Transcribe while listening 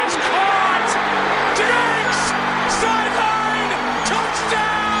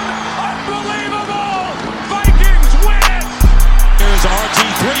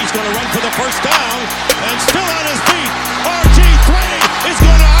for the first down, and still on his feet. RG3 is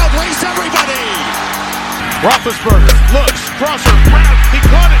going to outrace everybody. Roethlisberger looks, crosser, grabs, he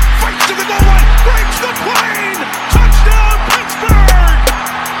caught it, fights to the goal line, breaks the plane, touchdown Pittsburgh!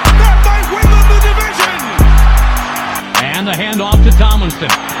 That might win them the division! And the handoff to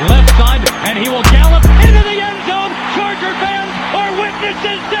Tomlinson, left side, and he will gallop into the end zone. Charger fans are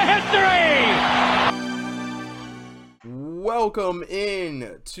witnesses to history! Welcome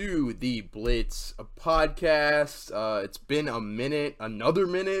in to the Blitz podcast. It's been another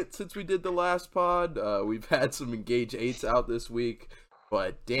minute since we did the last pod. We've had some Engage 8s out this week,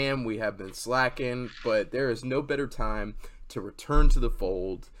 but damn, we have been slacking. But there is no better time to return to the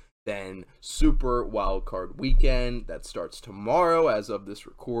fold than Super Wildcard Weekend. That starts tomorrow as of this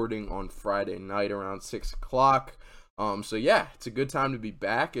recording on Friday night around 6 o'clock. So yeah, it's a good time to be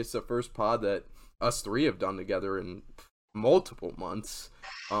back. It's the first pod that us three have done together in multiple months,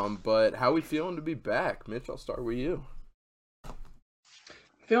 but how we feeling to be back? Mitch, I'll start with you.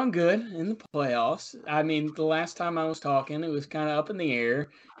 Feeling good in the playoffs. I mean, the last time I was talking, it was kind of up in the air.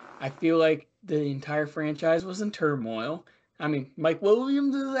 I feel like the entire franchise was in turmoil. I mean, Mike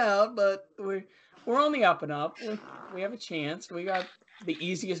Williams is out, but we're on the up and up. We have a chance. We got the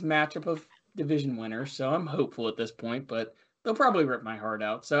easiest matchup of division winners, so I'm hopeful at this point, but they'll probably rip my heart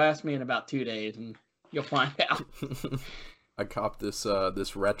out. So ask me in about 2 days, and you'll find out. I copped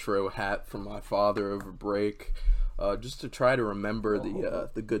this retro hat from my father over break, just to try to remember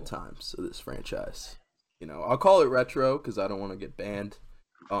the good times of this franchise. You know, I'll call it retro because I don't want to get banned.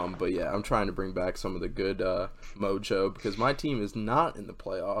 But yeah, I'm trying to bring back some of the good mojo because my team is not in the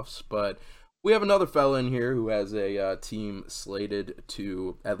playoffs, but we have another fella in here who has a team slated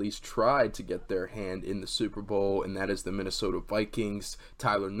to at least try to get their hand in the Super Bowl, and that is the Minnesota Vikings,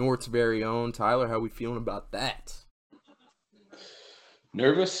 Tyler North's very own. Tyler, how we feeling about that?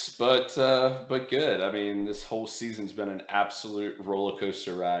 Nervous, but good. I mean, this whole season's been an absolute roller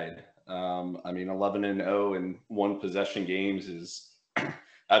coaster ride. 11-0 in one possession games is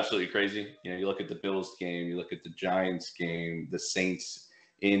absolutely crazy. You know, you look at the Bills game, you look at the Giants game, the Saints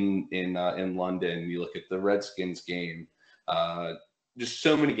in London, you look at the Redskins game, just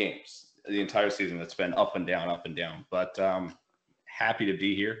so many games the entire season that's been up and down. But happy to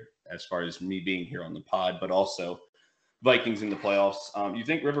be here as far as me being here on the pod, but also Vikings in the playoffs. You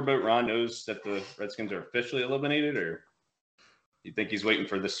think Riverboat Ron knows that the Redskins are officially eliminated, or you think he's waiting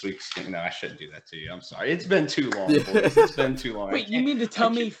for this week's game? No, I shouldn't do that to you. I'm sorry. It's been too long, boys. It's been too long. Wait, you mean to tell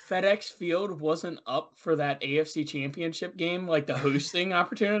me FedEx Field wasn't up for that AFC Championship game, like the hosting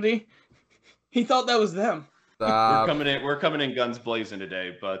opportunity? He thought that was them. We're coming in guns blazing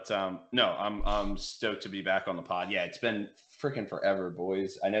today, but no, I'm stoked to be back on the pod. Yeah, it's been freaking forever,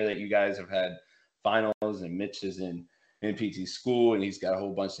 boys. I know that you guys have had finals and Mitch is in PT school, and he's got a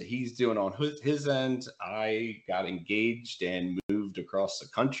whole bunch that he's doing on his end. I got engaged and moved across the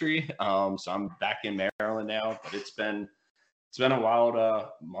country, so I'm back in Maryland now. But it's been a wild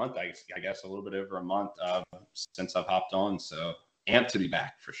month, I guess a little bit over a month since I've hopped on. So amped to be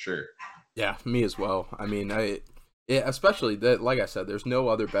back for sure. Yeah, me as well. I mean, especially that, like I said, there's no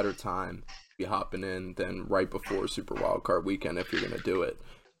other better time to be hopping in than right before Super Wildcard Weekend if you're gonna do it.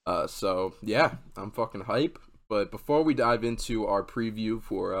 So yeah, I'm fucking hype. But before we dive into our preview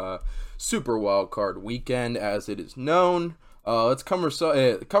for Super Wildcard Weekend, as it is known, let's cover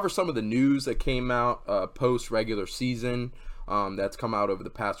some of the news that came out post regular season that's come out over the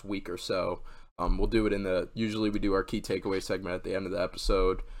past week or so. We'll do it usually we do our key takeaway segment at the end of the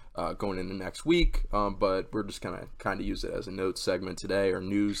episode going into next week, but we're just kind of use it as a notes segment today or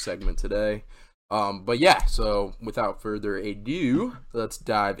news segment today. But yeah, so without further ado, let's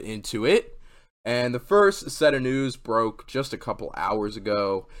dive into it. And the first set of news broke just a couple hours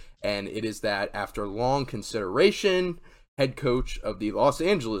ago, and it is that after long consideration, head coach of the Los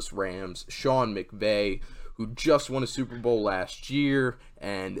Angeles Rams, Sean McVay, who just won a Super Bowl last year,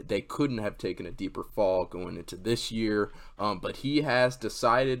 and they couldn't have taken a deeper fall going into this year, but he has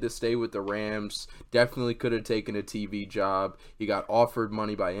decided to stay with the Rams. Definitely could have taken a TV job. He got offered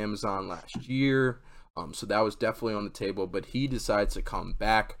money by Amazon last year, so that was definitely on the table, but he decides to come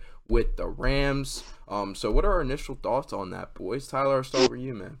back with the Rams. So what are our initial thoughts on that, boys? Tyler, I'll start with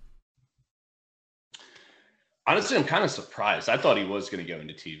you, man. Honestly, I'm kind of surprised. I thought he was going to go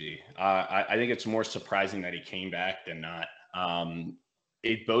into TV. I think it's more surprising that he came back than not.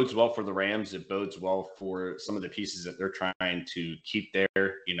 It bodes well for the Rams. It bodes well for some of the pieces that they're trying to keep there,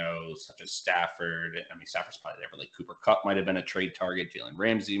 such as Stafford. I mean, Stafford's probably there, but like Cooper Kupp might have been a trade target. Jalen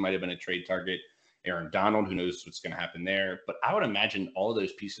Ramsey might have been a trade target. Aaron Donald, who knows what's going to happen there. But I would imagine all of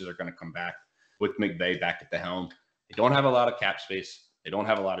those pieces are going to come back with McVay back at the helm. They don't have a lot of cap space. They don't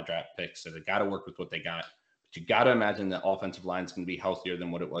have a lot of draft picks, so they got to work with what they got. But you got to imagine the offensive line is going to be healthier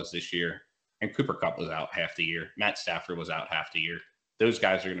than what it was this year. And Cooper Kupp was out half the year. Matt Stafford was out half the year. Those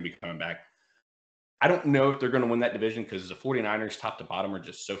guys are going to be coming back. I don't know if they're going to win that division because the 49ers top to bottom are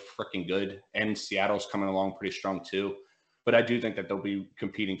just so freaking good. And Seattle's coming along pretty strong too. But I do think that they'll be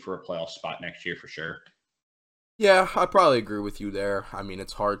competing for a playoff spot next year for sure. Yeah, I probably agree with you there. I mean,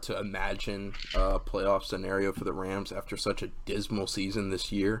 it's hard to imagine a playoff scenario for the Rams after such a dismal season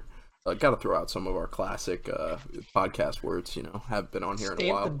this year. Got to throw out some of our classic podcast words, have been on here in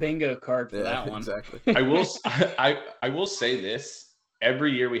a while. Stamp the bingo card for that one. Exactly. I will say this.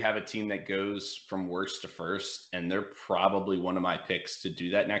 Every year we have a team that goes from worst to first, and they're probably one of my picks to do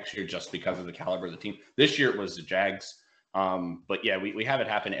that next year just because of the caliber of the team. This year it was the Jags. But yeah, we have it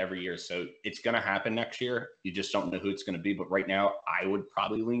happen every year. So it's going to happen next year. You just don't know who it's going to be. But right now, I would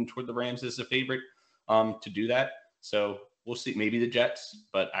probably lean toward the Rams as a favorite to do that. So we'll see. Maybe the Jets,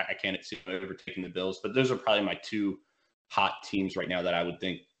 but I can't see them overtaking the Bills. But those are probably my two hot teams right now that I would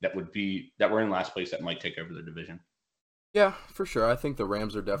think that were in last place that might take over the division. Yeah, for sure. I think the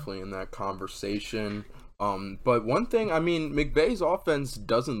Rams are definitely in that conversation. But one thing, I mean, McVay's offense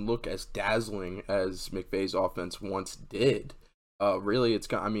doesn't look as dazzling as McVay's offense once did. Really,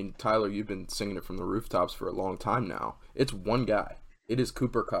 Tyler, you've been singing it from the rooftops for a long time now. It's one guy. It is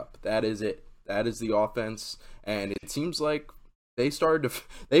Cooper Kupp. That is it. That is the offense. And it seems like they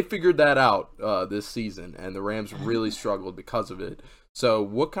figured that out this season, and the Rams really struggled because of it. So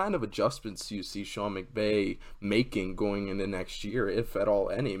what kind of adjustments do you see Sean McVay making going into next year, if at all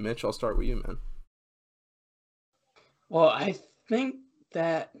any? Mitch, I'll start with you, man. Well, I think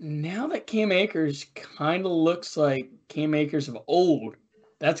that now that Cam Akers kind of looks like Cam Akers of old,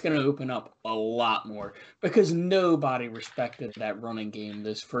 that's going to open up a lot more because nobody respected that running game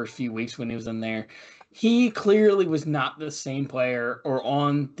this first few weeks when he was in there. He clearly was not the same player or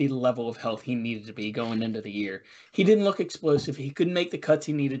on the level of health he needed to be going into the year. He didn't look explosive. He couldn't make the cuts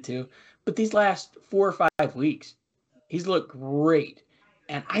he needed to. But these last 4 or 5 weeks, he's looked great.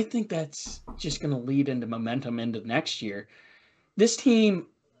 And I think that's just going to lead into momentum into next year. This team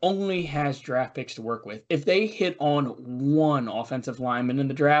only has draft picks to work with. If they hit on one offensive lineman in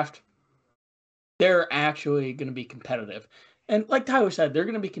the draft, they're actually going to be competitive. And like Tyler said, they're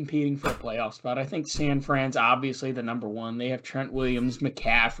going to be competing for a playoff spot. I think San Fran's obviously the number one. They have Trent Williams,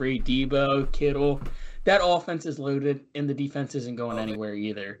 McCaffrey, Debo, Kittle. That offense is loaded, and the defense isn't going anywhere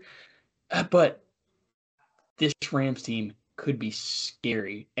either. But this Rams team could be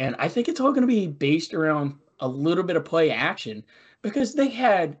scary. And I think it's all going to be based around a little bit of play action because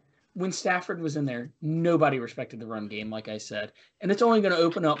when Stafford was in there, nobody respected the run game, like I said. And it's only going to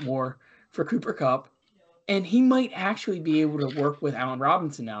open up more for Cooper Kupp. And he might actually be able to work with Allen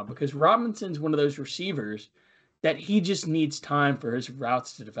Robinson now because Robinson's one of those receivers that he just needs time for his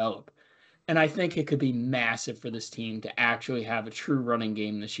routes to develop. And I think it could be massive for this team to actually have a true running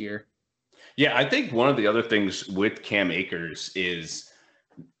game this year. Yeah, I think one of the other things with Cam Akers is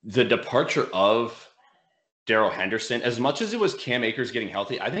the departure of Darrell Henderson. As much as it was Cam Akers getting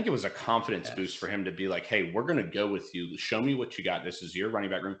healthy, I think it was a confidence boost for him to be like, hey, we're going to go with you. Show me what you got. This is your running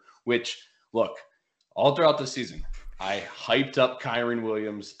back room, which, look, all throughout the season, I hyped up Kyren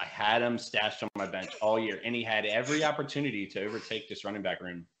Williams. I had him stashed on my bench all year, and he had every opportunity to overtake this running back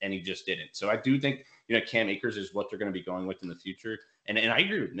room, and he just didn't. So I do think, Cam Akers is what they're going to be going with in the future. And I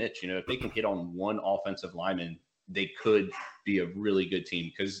agree with Mitch. If they can hit on one offensive lineman, they could be a really good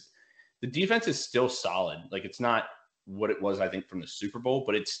team because the defense is still solid. Like, it's not what it was, I think, from the Super Bowl,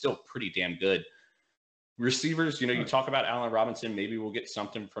 but it's still pretty damn good. Receivers, you talk about Allen Robinson. Maybe we'll get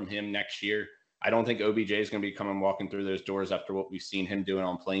something from him next year. I don't think OBJ is going to be coming walking through those doors after what we've seen him doing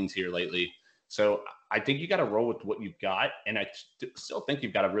on planes here lately. So I think you got to roll with what you've got, and I still think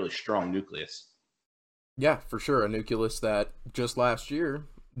you've got a really strong nucleus. Yeah, for sure. A nucleus that just last year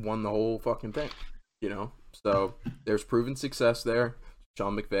won the whole fucking thing, So there's proven success there.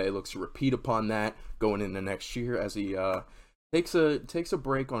 Sean McVay looks to repeat upon that going into next year as he takes a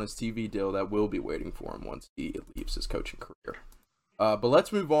break on his TV deal that will be waiting for him once he leaves his coaching career. But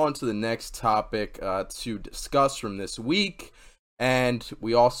let's move on to the next topic to discuss from this week. And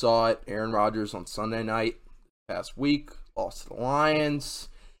we all saw it. Aaron Rodgers on Sunday night past week lost to the Lions.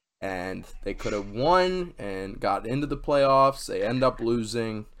 And they could have won and got into the playoffs. They end up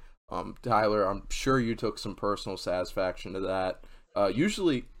losing. Tyler, I'm sure you took some personal satisfaction to that.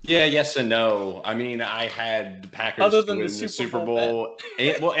 Usually, yeah, yes and no. I mean, I had the Packers other than win the Super Bowl,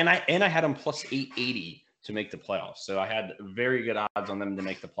 and I had them plus 880 to make the playoffs. So I had very good odds on them to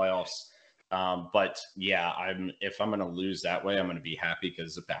make the playoffs. But yeah, if I'm going to lose that way, I'm going to be happy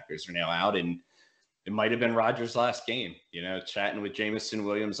because the Packers are now out. And It might have been Rodgers' last game, chatting with Jamison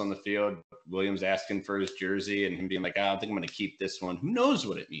Williams on the field, Williams asking for his jersey and him being like, I think I'm going to keep this one. Who knows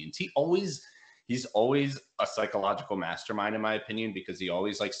what it means? He's always a psychological mastermind, in my opinion, because he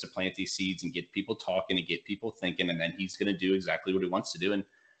always likes to plant these seeds and get people talking and get people thinking, and then he's going to do exactly what he wants to do. And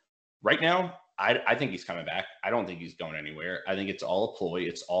right now, I think he's coming back. I don't think he's going anywhere. I think it's all a ploy.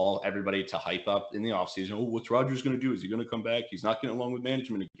 It's all everybody to hype up in the offseason. Oh, what's Rodgers going to do? Is he going to come back? He's not getting along with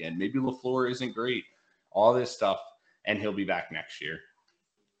management again. Maybe LaFleur isn't great. All this stuff, and he'll be back next year.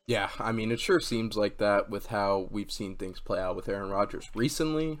 Yeah, I mean, it sure seems like that with how we've seen things play out with Aaron Rodgers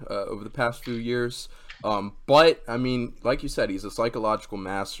recently over the past few years. But, I mean, like you said, he's a psychological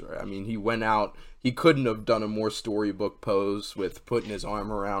master. I mean, he went out. He couldn't have done a more storybook pose with putting his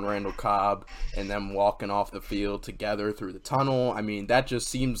arm around Randall Cobb and them walking off the field together through the tunnel. I mean, that just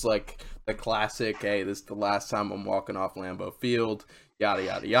seems like the classic, hey, this is the last time I'm walking off Lambeau Field, yada,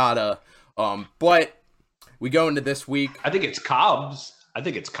 yada, yada. But we go into this week. I think it's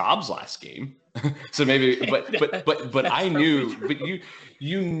Cobb's last game. So maybe, but I knew,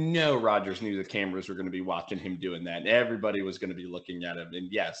 but Rodgers knew the cameras were going to be watching him doing that. And everybody was going to be looking at him. And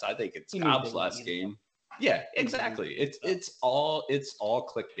yes, I think it's Cobb's last game. Yeah, exactly. It's all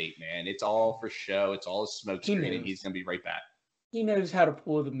clickbait, man. It's all for show. It's all a smoke screen, and he's going to be right back. He knows how to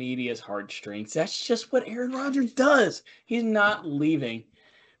pull the media's heartstrings. That's just what Aaron Rodgers does. He's not leaving.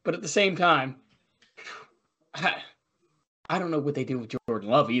 But at the same time, I don't know what they do with Jordan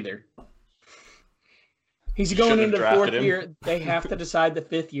Love either. He's going into the fourth year. They have to decide the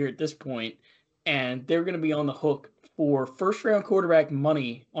fifth year at this point, and they're going to be on the hook for first-round quarterback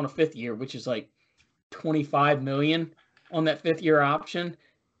money on a fifth year, which is like $25 million on that fifth-year option,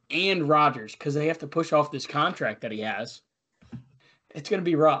 and Rodgers, because they have to push off this contract that he has. It's going to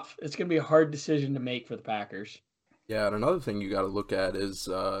be rough. It's going to be a hard decision to make for the Packers. Yeah, and another thing you got to look at is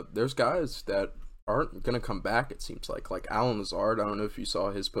there's guys that aren't going to come back, it seems like Allen Lazard. I don't know if you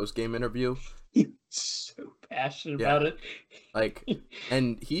saw his post-game interview. He's so passionate about it.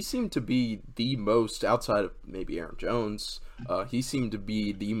 And he seemed to be the most, outside of maybe Aaron Jones, he seemed to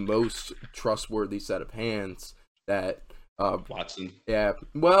be the most trustworthy set of hands that Watson. Yeah.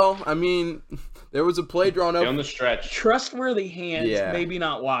 Well, I mean, there was a play drawn up down the stretch. Trustworthy hands, maybe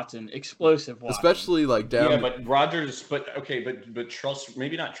not Watson. Explosive Watson. Especially down. Yeah, but Rodgers. But trust.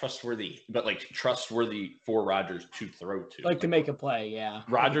 Maybe not trustworthy, but trustworthy for Rodgers to throw to. To make a play. Yeah.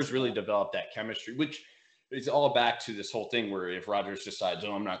 Rodgers really developed that chemistry, which is all back to this whole thing where if Rodgers decides,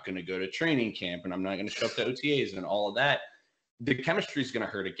 I'm not going to go to training camp and I'm not going to show up to OTAs and all of that, the chemistry is going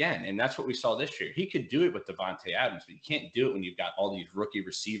to hurt again. And that's what we saw this year. He could do it with Devontae Adams, but you can't do it when you've got all these rookie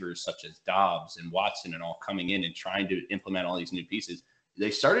receivers such as Dobbs and Watson and all coming in and trying to implement all these new pieces. They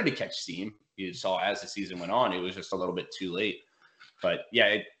started to catch steam. You saw as the season went on, it was just a little bit too late. But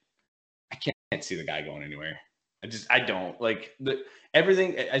yeah, I can't see the guy going anywhere. I don't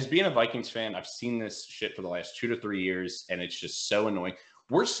everything. As being a Vikings fan, I've seen this shit for the last 2 to 3 years, and it's just so annoying.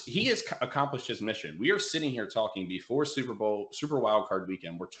 He has accomplished his mission. We are sitting here talking before Super Wildcard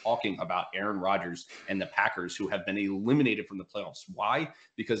Weekend. We're talking about Aaron Rodgers and the Packers, who have been eliminated from the playoffs. Why?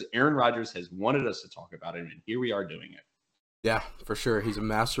 Because Aaron Rodgers has wanted us to talk about it, and here we are doing it. Yeah, for sure. He's a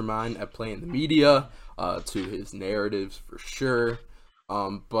mastermind at playing the media to his narratives, for sure.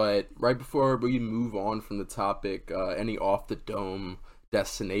 But right before we move on from the topic, any off-the-dome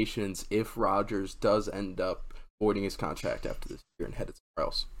destinations if Rodgers does end up voiding his contract after this year and headed somewhere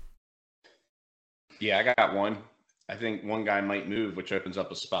else? Yeah, I got one. I think one guy might move, which opens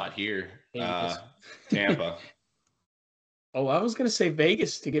up a spot here. Tampa. Oh, I was going to say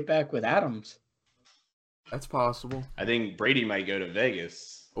Vegas to get back with Adams. That's possible. I think Brady might go to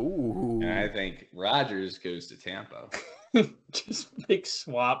Vegas. Ooh. And I think Rodgers goes to Tampa. Just big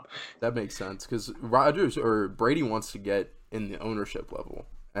swap. That makes sense because Rodgers or Brady wants to get in the ownership level.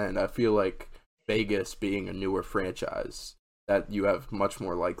 And I feel like Vegas being a newer franchise, that you have much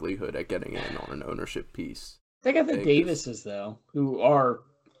more likelihood at getting in on an ownership piece. They got the Davises, though, who are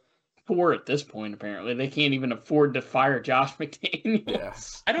poor at this point, apparently. They can't even afford to fire Josh McDaniels. Yeah.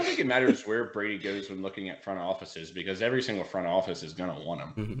 I don't think it matters where Brady goes when looking at front offices because every single front office is going to want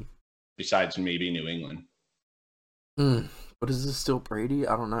him, besides maybe New England. But is this still Brady?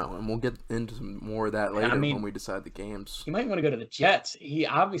 I don't know. And we'll get into more of that later when we decide the games. He might want to go to the Jets. He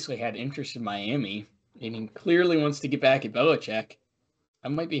obviously had interest in Miami. And he clearly wants to get back at Belichick. That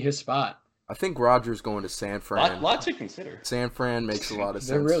might be his spot. I think Rodgers going to San Fran. Lot to consider. San Fran makes a lot of sense.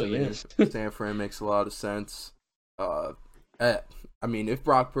 There really is. San Fran makes a lot of sense. I mean, if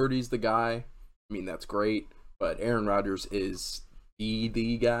Brock Purdy's the guy, I mean, that's great. But Aaron Rodgers is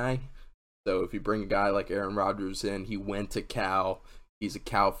the guy. So if you bring a guy like Aaron Rodgers in, he went to Cal. He's a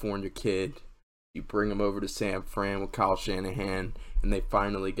California kid. You bring them over to San Fran with Kyle Shanahan, and they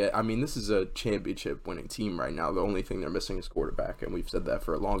finally get. I mean, this is a championship-winning team right now. The only thing they're missing is quarterback, and we've said that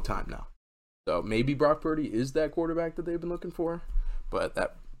for a long time now. So maybe Brock Purdy is that quarterback that they've been looking for, but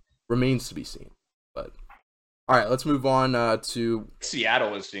that remains to be seen. But all right, let's move on to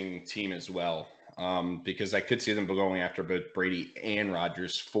Seattle is seeing team as well, because I could see them going after both Brady and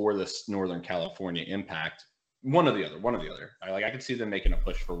Rodgers for this Northern California impact. One or the other. I could see them making a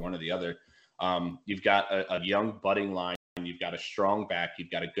push for one or the other. You've got a young budding line. You've got a strong back. You've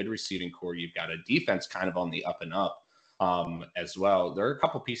got a good receiving core. You've got a defense kind of on the up and up as well. They're a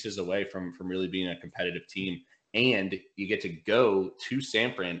couple pieces away from really being a competitive team. And you get to go to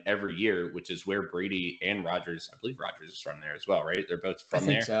San Fran every year, which is where Brady and Rodgers, I believe Rodgers is from there as well, right? They're both from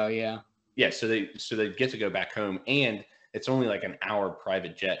there. I think so, yeah. Yeah, so they get to go back home, and it's only like an hour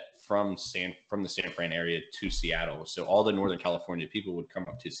private jet from the San Fran area to Seattle. So all the Northern California people would come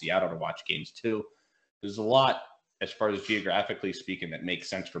up to Seattle to watch games too. There's a lot, as far as geographically speaking, that makes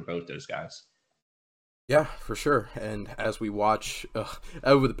sense for both those guys. Yeah, for sure. And as we watch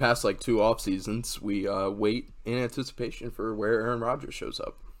over the past 2 off seasons, we wait in anticipation for where Aaron Rodgers shows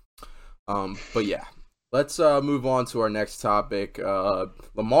up. But yeah, let's move on to our next topic.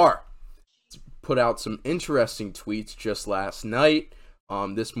 Lamar put out some interesting tweets just last night.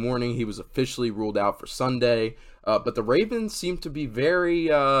 This morning, he was officially ruled out for Sunday. But the Ravens seem to be very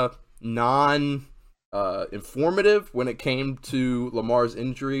informative when it came to Lamar's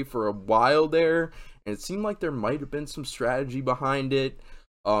injury for a while there. And it seemed like there might have been some strategy behind it.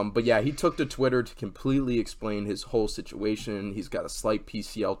 But yeah, he took to Twitter to completely explain his whole situation. He's got a slight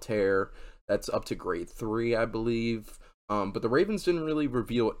PCL tear that's up to grade 3, I believe. But the Ravens didn't really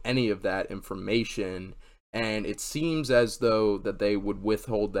reveal any of that information. And it seems as though that they would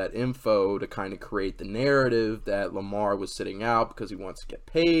withhold that info to kind of create the narrative that Lamar was sitting out because he wants to get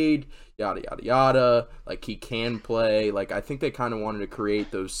paid, yada, yada, yada. Like, he can play. I think they kind of wanted to create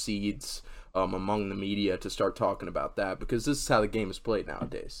those seeds among the media to start talking about that, because this is how the game is played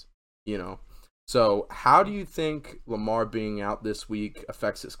nowadays, So how do you think Lamar being out this week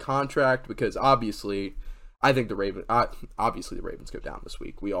affects his contract? Because obviously, I think the Ravens go down this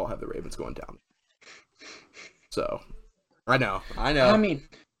week. We all have the Ravens going down. So, I know. I mean,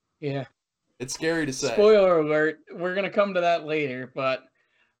 yeah. It's scary to say. Spoiler alert, we're going to come to that later, but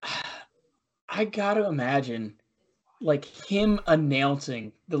I got to imagine, him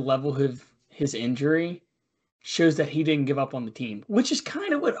announcing the level of his injury shows that he didn't give up on the team, which is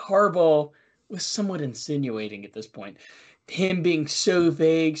kind of what Harbaugh was somewhat insinuating at this point. Him being so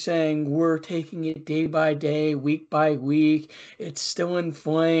vague, saying we're taking it day by day, week by week, it's still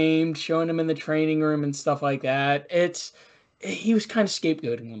inflamed, showing him in the training room and stuff like that. He was kind of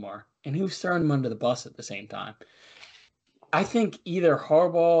scapegoating Lamar, and he was throwing him under the bus at the same time. I think either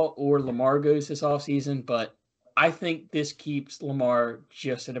Harbaugh or Lamar goes this offseason, but I think this keeps Lamar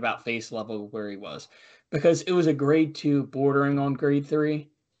just at about face level where he was, because it was a grade 2 bordering on grade 3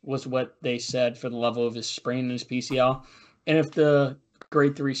 was what they said for the level of his sprain and his PCL. And if the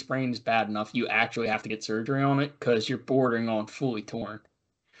grade 3 sprain is bad enough, you actually have to get surgery on it because you're bordering on fully torn.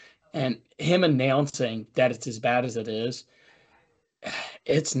 And him announcing that it's as bad as it is,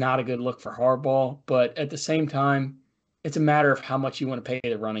 it's not a good look for Harbaugh. But at the same time, it's a matter of how much you want to pay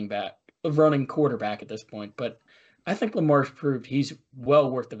the running quarterback at this point. But I think Lamar's proved he's well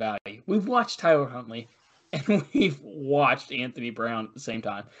worth the value. We've watched Tyler Huntley, and we've watched Anthony Brown at the same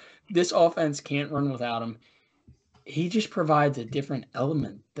time. This offense can't run without him. He just provides a different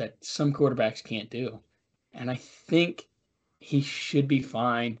element that some quarterbacks can't do. And I think he should be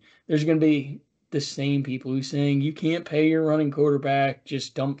fine. There's going to be the same people who saying you can't pay your running quarterback,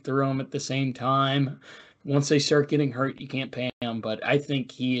 just dump through them at the same time. Once they start getting hurt, you can't pay him. But I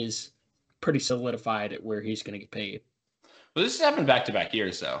think he is pretty solidified at where he's going to get paid. Well, this has happened back-to-back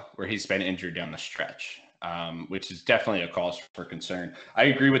years, though, where he's been injured down the stretch, which is definitely a cause for concern. I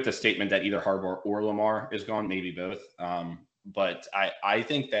agree with the statement that either Harbaugh or Lamar is gone, maybe both. But I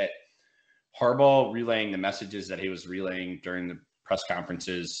think that Harbaugh relaying the messages that he was relaying during the press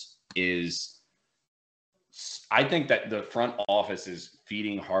conferences is – I think that the front office is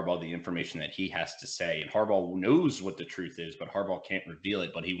feeding Harbaugh the information that he has to say. And Harbaugh knows what the truth is, but Harbaugh can't reveal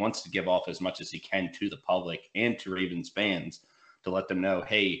it. But he wants to give off as much as he can to the public and to Ravens fans to let them know,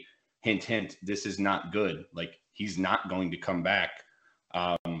 hey, hint, hint, this is not good. He's not going to come back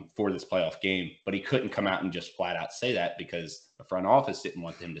for this playoff game. But he couldn't come out and just flat out say that because the front office didn't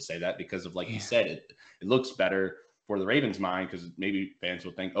want him to say that because of, he said, it looks better for the Ravens' mind, because maybe fans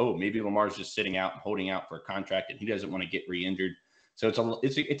will think, oh, maybe Lamar's just sitting out and holding out for a contract and he doesn't want to get re-injured. So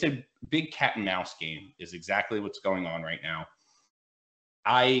it's a big cat and mouse game is exactly what's going on right now.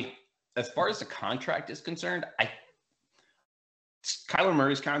 I as far as the contract is concerned, Kyler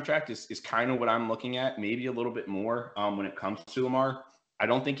Murray's contract is kind of what I'm looking at, maybe a little bit more when it comes to Lamar. I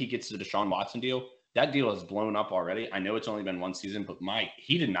don't think he gets to the Deshaun Watson deal. That deal has blown up already. I know it's only been one season, but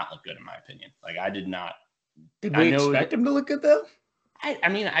he did not look good in my opinion. Like I did not. Did we expect him to look good though? I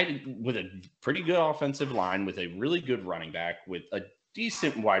mean, with a pretty good offensive line, with a really good running back, with a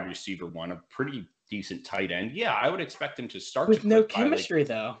decent wide receiver one, a pretty decent tight end. Yeah, I would expect him to start with no chemistry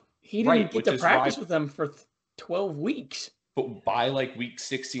though. He didn't get to practice with them for 12 weeks. But by like week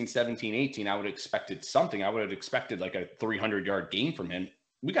 16, 17, 18, I would have expected something. I would have expected like a 300-yard game from him.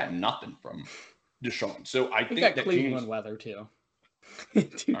 We got nothing from Deshaun. So I think that that Cleveland weather too. All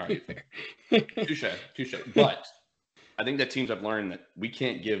right. Touche. But I think that teams have learned that we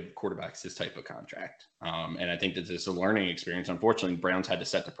can't give quarterbacks this type of contract. And I think that this is a learning experience. Unfortunately, Browns had to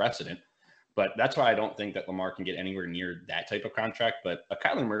set the precedent. But that's why I don't think that Lamar can get anywhere near that type of contract. But a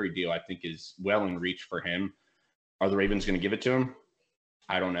Kyler Murray deal, I think, is well in reach for him. Are the Ravens going to give it to him?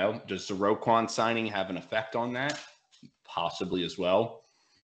 I don't know. Does the Roquan signing have an effect on that? Possibly as well.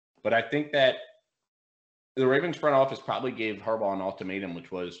 But I think that the Ravens front office probably gave Harbaugh an ultimatum,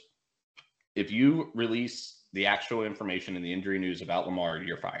 which was, if you release the actual information and the injury news about Lamar,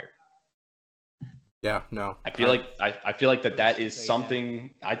 you're fired. Yeah, no. I feel like that is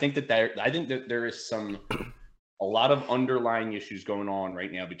something. I think that there is a lot of underlying issues going on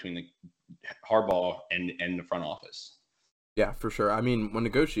right now between the Harbaugh and the front office. Yeah, for sure. I mean, when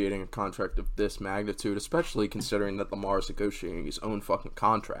negotiating a contract of this magnitude, especially considering that Lamar is negotiating his own fucking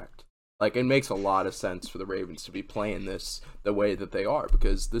contract, like, it makes a lot of sense for the Ravens to be playing this the way that they are,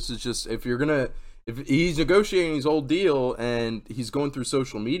 because this is just, if he's negotiating his old deal and he's going through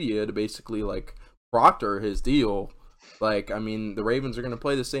social media to basically, like, proctor his deal, like, I mean, the Ravens are going to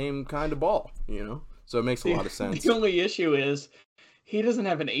play the same kind of ball, you know? So it makes a lot of sense. The only issue is he doesn't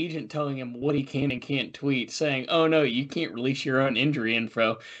have an agent telling him what he can and can't tweet, saying, oh, no, you can't release your own injury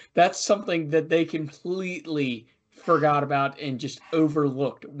info. That's something that they completely forgot about and just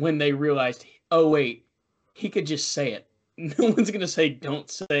overlooked when they realized, oh, wait, he could just say it. No one's going to say, don't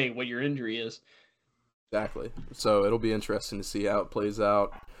say what your injury is. Exactly. So it'll be interesting to see how it plays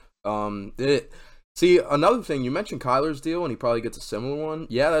out. See, another thing, you mentioned Kyler's deal, and he probably gets a similar one.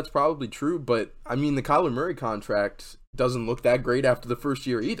 Yeah, that's probably true, but, I mean, the Kyler Murray contract doesn't look that great after the first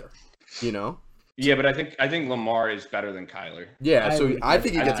year either, you know? Yeah, but I think Lamar is better than Kyler. Yeah, so I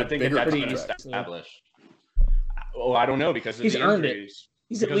think he gets a bigger contract. Established. Oh, I don't know, because of he's the earned injuries.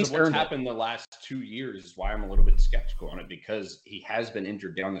 He's because at least of what's earned happened the last 2 years is why I'm a little bit skeptical on it, because he has been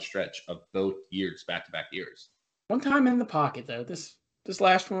injured down the stretch of both years, back-to-back years. One time in the pocket, though. This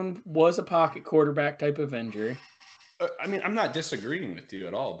last one was a pocket quarterback type of injury. I mean, I'm not disagreeing with you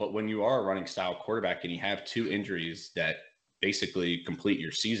at all, but when you are a running style quarterback and you have 2 injuries that basically complete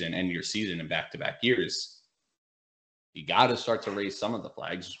your season, end your season in back-to-back years, you got to start to raise some of the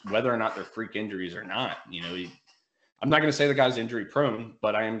flags, whether or not they're freak injuries or not. You know, I'm not going to say the guy's injury prone,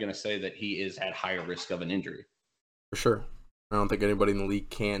 but I am going to say that he is at higher risk of an injury. For sure. I don't think anybody in the league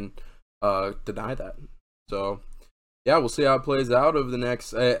can deny that. So, yeah, we'll see how it plays out over the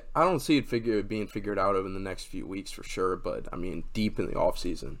next. I don't see it being figured out over the next few weeks for sure, but I mean, deep in the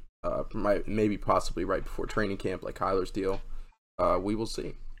offseason, maybe possibly right before training camp, like Kyler's deal. We will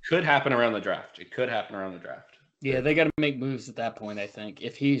see. Could happen around the draft. It could happen around the draft. Yeah, they got to make moves at that point, I think.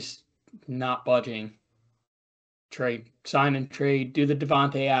 If he's not budging, sign and trade, do the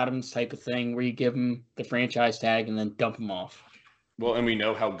Devontae Adams type of thing where you give him the franchise tag and then dump him off. Well, and we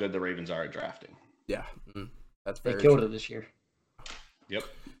know how good the Ravens are at drafting. Yeah, that's very They killed true. it this year. Yep.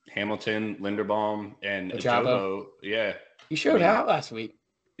 Hamilton, Linderbaum, and Ojabo. Yeah. He showed out last week.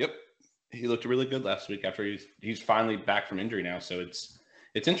 Yep. He looked really good last week after he's finally back from injury now, so it's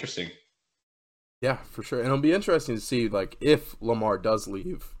interesting. Yeah, for sure. And it'll be interesting to see, like, if Lamar does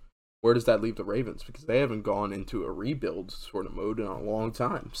leave, where does that leave the Ravens? Because they haven't gone into a rebuild sort of mode in a long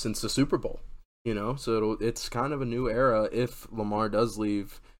time, since the Super Bowl, you know? So it's kind of a new era if Lamar does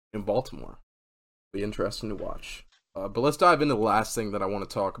leave in Baltimore. It'll be interesting to watch. But let's dive into the last thing that I want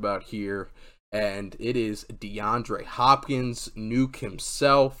to talk about here, and it is DeAndre Hopkins, nuke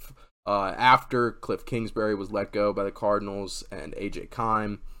himself, after Cliff Kingsbury was let go by the Cardinals and AJ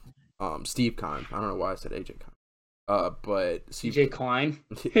Kime. Steve Kime. I don't know why I said AJ Kime. But CJ Klein.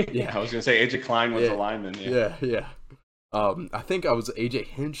 Yeah, I was gonna say AJ Klein was the lineman. Yeah. I think I was AJ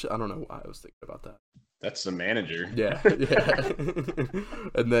Hinch. I don't know why I was thinking about that. That's the manager. Yeah.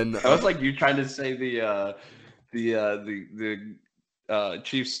 And then I was like you trying to say the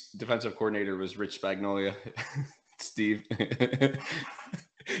Chiefs defensive coordinator was Rich Spagnuolo. Steve.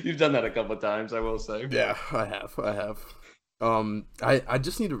 You've done that a couple of times, I will say. Yeah, I have. I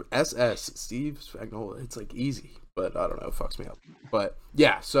just need to SS Steve Spagnuolo. It's like easy, but I don't know, it fucks me up. But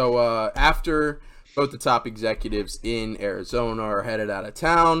yeah, so after both the top executives in Arizona are headed out of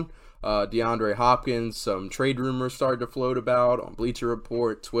town, DeAndre Hopkins, some trade rumors started to float about on Bleacher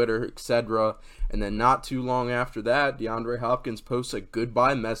Report, Twitter, etc. And then not too long after that, DeAndre Hopkins posts a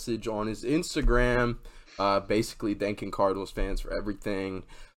goodbye message on his Instagram, basically thanking Cardinals fans for everything.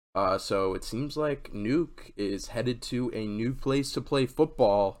 So it seems like Nuke is headed to a new place to play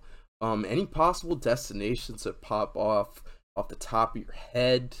football. Any possible destinations that pop off the top of your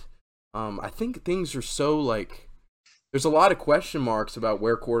head? I think things are so like, there's a lot of question marks about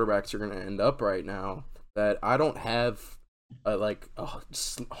where quarterbacks are going to end up right now that I don't have a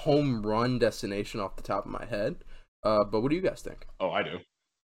home run destination off the top of my head. But what do you guys think? Oh, I do.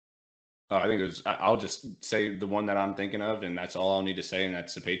 I think I'll just say the one that I'm thinking of, and that's all I'll need to say, and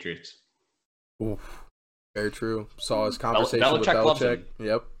that's the Patriots. Oof. Very true. Saw his conversation with Belichick loves Belichick. him.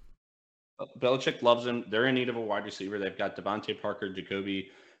 Yep. Belichick loves him. They're in need of a wide receiver. They've got Devontae Parker, Jacoby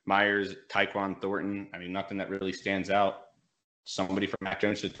Myers, Tyquan Thornton. I mean, nothing that really stands out. Somebody for Mac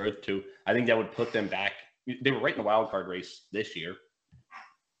Jones to throw to. I think that would put them back. They were right in the wild card race this year.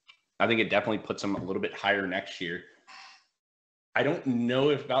 I think it definitely puts them a little bit higher next year. I don't know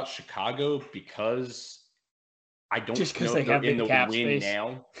about Chicago because I don't Just know because if they have they're in the the cap win space.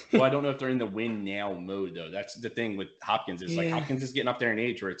 now. Well, I don't know if they're in the win now mode, though. That's the thing with Hopkins. Is like Yeah. Hopkins is getting up there in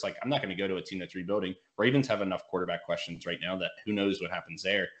age where it's like, I'm not going to go to a team that's rebuilding. Ravens have enough quarterback questions right now that who knows what happens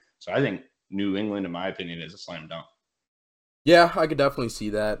there. So I think New England, in my opinion, is a slam dunk. Yeah, I could definitely see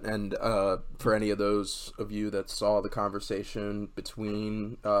that. And for any of those of you that saw the conversation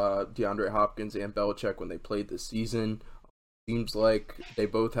between DeAndre Hopkins and Belichick when they played this season, seems like they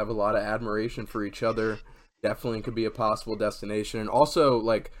both have a lot of admiration for each other. Definitely could be a possible destination. And also,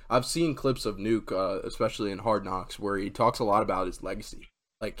 like, I've seen clips of Nuke, especially in Hard Knocks, where he talks a lot about his legacy.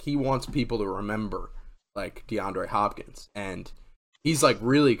 Like, he wants people to remember, like, DeAndre Hopkins. And he's, like,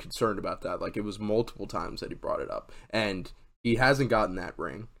 really concerned about that. Like, it was multiple times that he brought it up. And he hasn't gotten that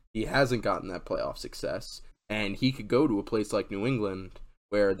ring. He hasn't gotten that playoff success. And he could go to a place like New England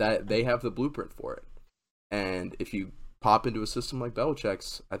where they have the blueprint for it. And if you pop into a system like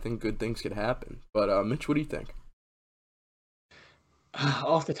Belichick's, I think good things could happen. But Mitch, what do you think?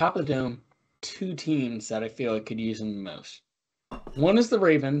 Off the top of the dome, two teams that I feel like could use him the most. One is the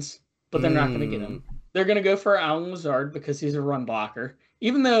Ravens, but they're not going to get him. They're going to go for Allen Lazard because he's a run blocker.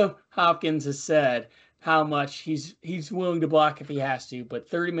 Even though Hopkins has said how much he's willing to block if he has to, but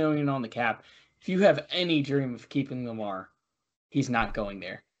 $30 million on the cap. If you have any dream of keeping Lamar, he's not going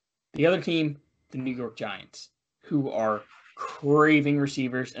there. The other team, the New York Giants, who are craving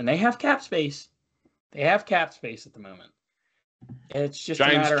receivers, and they have cap space. They have cap space at the moment. It's just a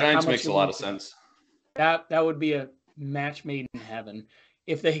matter of how Giants much makes a lot of sense. That would be a match made in heaven.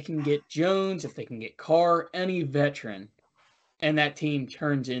 If they can get Jones, if they can get Carr, any veteran, and that team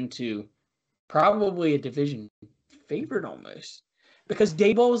turns into probably a division favorite almost. Because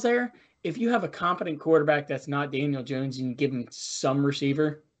Dayball's there. If you have a competent quarterback that's not Daniel Jones and you give him some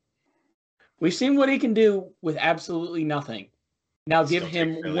receiver, we've seen what he can do with absolutely nothing. Now give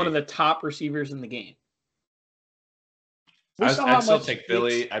him one of the top receivers in the game. I'd still take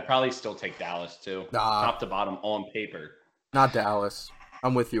Philly. I'd probably still take Dallas too. Top to bottom on paper. Not Dallas.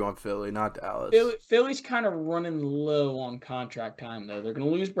 I'm with you on Philly, not Dallas. Philly's kind of running low on contract time, though. They're going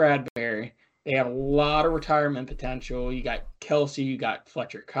to lose Bradbury. They have a lot of retirement potential. You got Kelsey, you got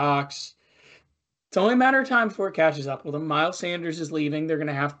Fletcher Cox. It's only a matter of time before it catches up with them. Miles Sanders is leaving. They're going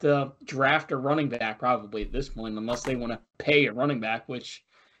to have to draft a running back probably at this point, unless they want to pay a running back, which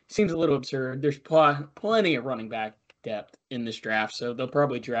seems a little absurd. There's plenty of running back depth in this draft, so they'll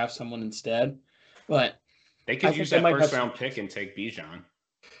probably draft someone instead. But they could use that first-round pick and take Bijan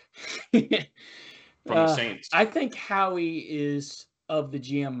from the Saints. I think Howie is of the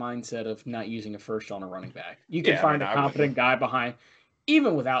GM mindset of not using a first on a running back. You can find a competent guy behind,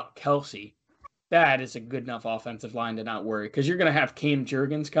 even without Kelsey. That is a good enough offensive line to not worry, because you're going to have Cam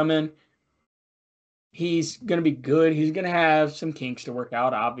Jurgens come in. He's going to be good. He's going to have some kinks to work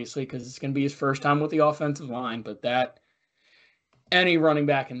out, obviously, because it's going to be his first time with the offensive line. But any running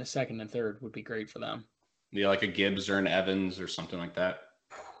back in the second and third would be great for them. Yeah, like a Gibbs or an Evans or something like that.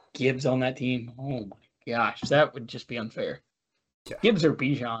 Gibbs on that team. Oh, my gosh. That would just be unfair. Yeah. Gibbs or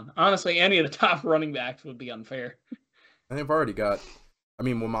Bijan. Honestly, any of the top running backs would be unfair. And they've already got... I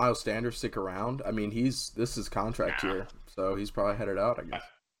mean, will Miles Sanders stick around? I mean, this is contract year, so he's probably headed out, I guess.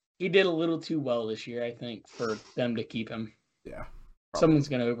 He did a little too well this year, I think, for them to keep him. Yeah. Someone's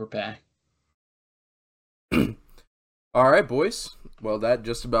going to overpay. All right, boys. Well, that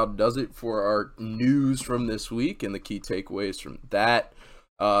just about does it for our news from this week and the key takeaways from that.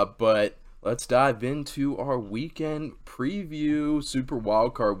 But let's dive into our weekend preview. Super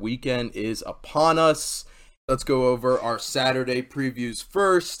Wildcard Weekend is upon us. Let's go over our Saturday previews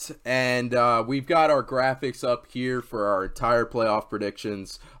first, and we've got our graphics up here for our entire playoff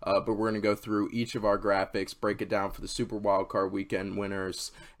predictions, but we're going to go through each of our graphics, break it down for the Super Wildcard Weekend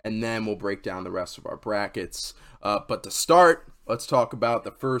winners, and then we'll break down the rest of our brackets. But to start, let's talk about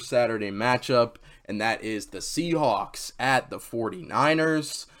the first Saturday matchup, and that is the Seahawks at the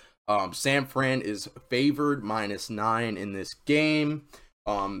 49ers. San Fran is favored -9 in this game.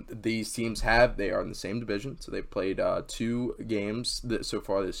 These teams they are in the same division, so they've played 2 games so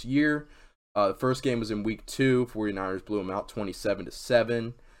far this year. The first game was in week 2. 49ers blew them out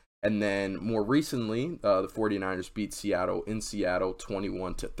 27-7. And then more recently, the 49ers beat Seattle in Seattle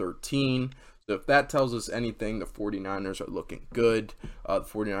 21-13. So if that tells us anything, the 49ers are looking good. The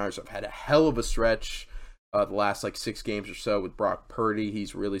 49ers have had a hell of a stretch the last 6 games or so with Brock Purdy.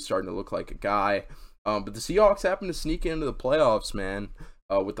 He's really starting to look like a guy. But the Seahawks happen to sneak into the playoffs, man,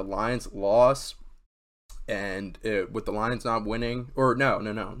 with the Lions loss and with the Lions not winning. Or no,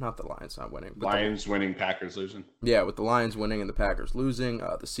 not the Lions not winning. Lions winning, Packers losing. Yeah, with the Lions winning and the Packers losing,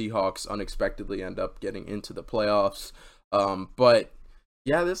 the Seahawks unexpectedly end up getting into the playoffs. But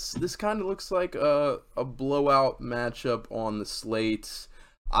yeah, this kind of looks like a blowout matchup on the slate.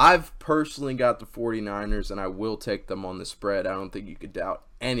 I've personally got the 49ers, and I will take them on the spread. I don't think you could doubt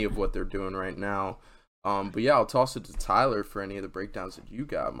any of what they're doing right now. But yeah, I'll toss it to Tyler for any of the breakdowns that you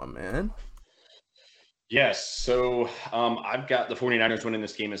got, my man. Yes, so I've got the 49ers winning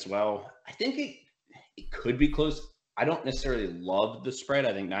this game as well. I think it could be close. I don't necessarily love the spread.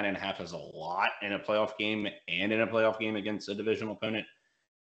 I think 9.5 is a lot in a playoff game and in a playoff game against a divisional opponent.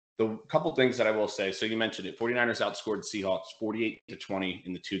 The couple things that I will say, so you mentioned it, 49ers outscored Seahawks 48-20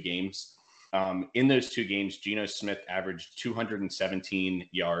 in the 2 games. In those 2 games, Geno Smith averaged 217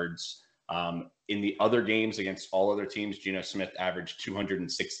 yards. In the other games against all other teams, Geno Smith averaged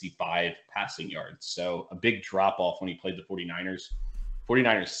 265 passing yards. So a big drop off when he played the 49ers.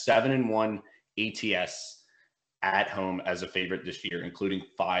 49ers 7-1 ATS at home as a favorite this year, including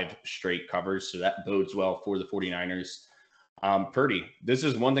 5 straight covers. So that bodes well for the 49ers. Purdy, this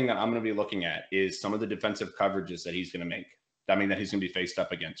is one thing that I'm going to be looking at is some of the defensive coverages that he's going to make. That means that he's going to be faced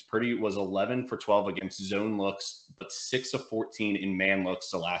up against. Purdy was 11 for 12 against zone looks, but 6 of 14 in man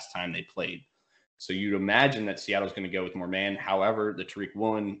looks the last time they played. So you'd imagine that Seattle's going to go with more man. However, the Tariq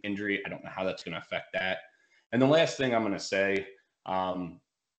Woolen injury, I don't know how that's going to affect that. And the last thing I'm going to say,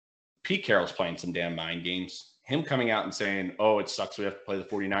 Pete Carroll's playing some damn mind games. Him coming out and saying, oh, it sucks we have to play the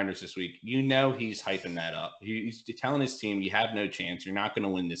 49ers this week. You know he's hyping that up. He's telling his team, you have no chance. You're not going to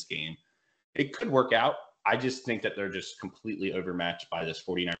win this game. It could work out. I just think that they're just completely overmatched by this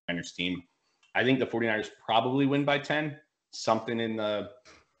 49ers team. I think the 49ers probably win by 10, something in the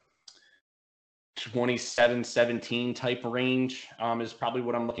 27-17 type range is probably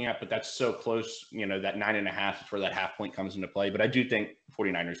what I'm looking at, but that's so close, that 9.5 is where that half point comes into play. But I do think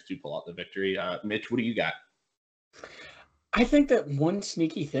 49ers do pull out the victory. Mitch, what do you got? I think that one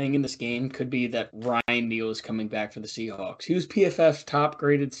sneaky thing in this game could be that Ryan Neal is coming back for the Seahawks. He was PFF's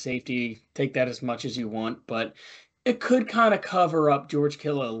top-graded safety. Take that as much as you want, but it could kind of cover up George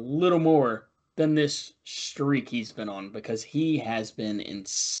Kittle a little more than this streak he's been on because he has been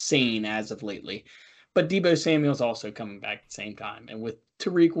insane as of lately. But Deebo Samuel's also coming back at the same time. And with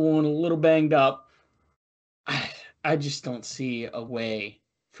Tariq Woolen a little banged up, I just don't see a way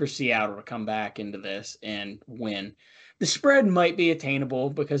for Seattle to come back into this and win. The spread might be attainable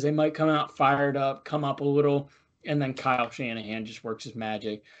because they might come out fired up, come up a little, and then Kyle Shanahan just works his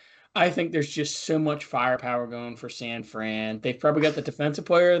magic. I think there's just so much firepower going for San Fran. They've probably got the defensive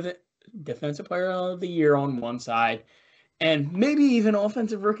player of the year on one side, and maybe even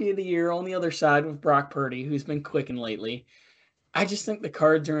offensive rookie of the year on the other side with Brock Purdy, who's been clicking lately. I just think the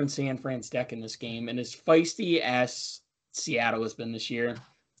cards are in San Fran's deck in this game, and as feisty as Seattle has been this year,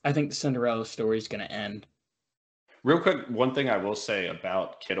 I think the Cinderella story is going to end. Real quick, one thing I will say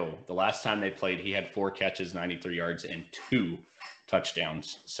about Kittle, the last time they played, he had 4 catches, 93 yards, and 2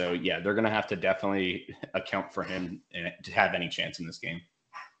 touchdowns. So, yeah, they're going to have to definitely account for him to have any chance in this game.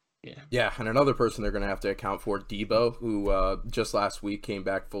 Yeah, and another person they're going to have to account for, Deebo, who just last week came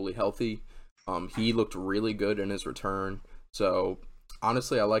back fully healthy. He looked really good in his return. So,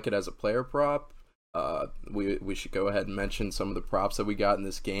 honestly, I like it as a player prop. We should go ahead and mention some of the props that we got in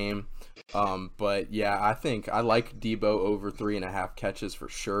this game. But yeah, I think I like Deebo over 3.5 catches for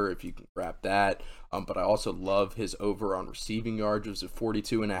sure if you can grab that. But I also love his over on receiving yards of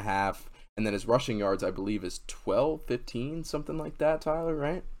 42.5, And then his rushing yards, I believe, is 12, 15, something like that, Tyler,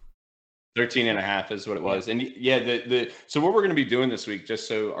 right? 13.5 is what it was. And yeah, so what we're going to be doing this week, just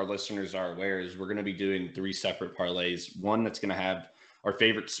so our listeners are aware, is we're going to be doing 3 separate parlays. One that's going to have our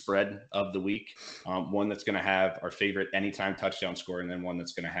favorite spread of the week, one that's going to have our favorite anytime touchdown score, and then one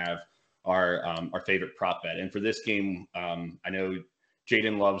that's going to have our favorite prop bet. And for this game, I know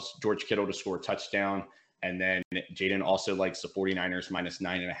Jaden loves George Kittle to score a touchdown. And then Jaden also likes the 49ers minus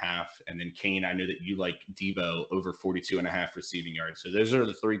 9.5. And then Kane, I know that you like Debo over 42.5 receiving yards. So those are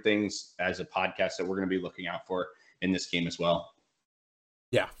the 3 things as a podcast that we're going to be looking out for in this game as well.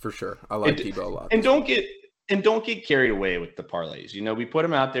 Yeah, for sure. I like Debo a lot. And don't get carried away with the parlays. You know, we put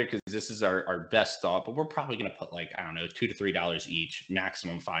them out there because this is our best thought, but we're probably going to put $2 to $3 each,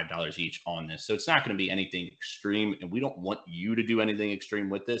 maximum $5 each on this. So it's not going to be anything extreme, and we don't want you to do anything extreme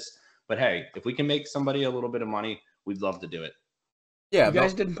with this. But hey, if we can make somebody a little bit of money, we'd love to do it. Yeah, you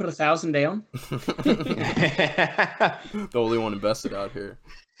guys didn't put 1,000 down. The only one invested out here.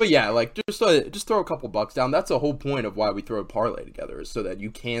 But yeah, like just throw a couple bucks down. That's the whole point of why we throw a parlay together, is so that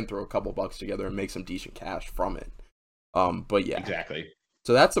you can throw a couple bucks together and make some decent cash from it. But yeah, exactly.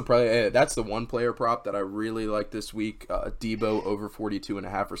 So that's the one player prop that I really like this week. Debo over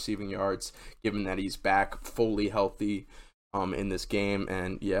 42.5 receiving yards, given that he's back fully healthy in this game.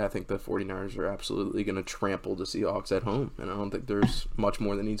 And yeah, I think the 49ers are absolutely going to trample the Seahawks at home, and I don't think there's much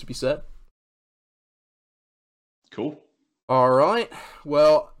more that needs to be said. Cool. All right.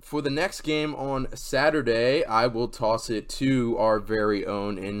 Well, for the next game on Saturday, I will toss it to our very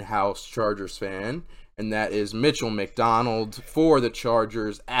own in-house Chargers fan, and that is Mitchell McDonald for the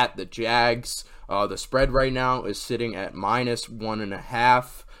Chargers at the Jags. The spread right now is sitting at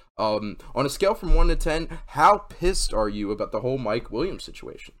 -1.5. On a scale from 1 to 10, how pissed are you about the whole Mike Williams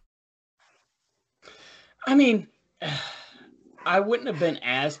situation? I mean, I wouldn't have been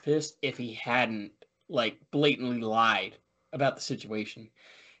as pissed if he hadn't, blatantly lied about the situation.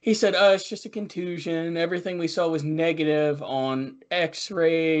 He said, it's just a contusion. Everything we saw was negative on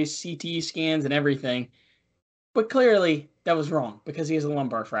x-rays, CT scans, and everything. But clearly, that was wrong because he has a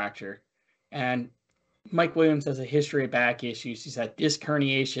lumbar fracture. And Mike Williams has a history of back issues. He's had disc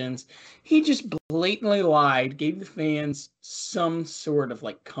herniations. He just blatantly lied, gave the fans some sort of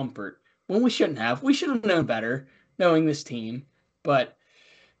comfort when we shouldn't have. We should have known better, knowing this team. But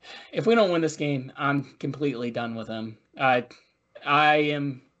if we don't win this game, I'm completely done with him. I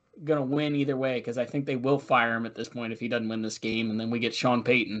am going to win either way because I think they will fire him at this point if he doesn't win this game. And then we get Sean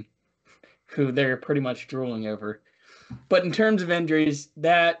Payton, who they're pretty much drooling over. But in terms of injuries,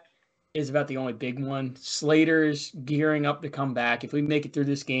 that is about the only big one. Slater's gearing up to come back. If we make it through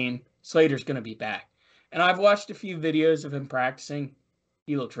this game, Slater's going to be back. And I've watched a few videos of him practicing.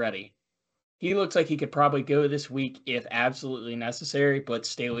 He looks ready. He looks like he could probably go this week if absolutely necessary, but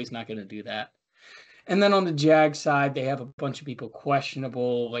Staley's not going to do that. And then on the Jags side, they have a bunch of people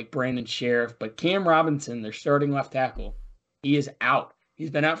questionable, like Brandon Sheriff. But Cam Robinson, their starting left tackle, he is out. He's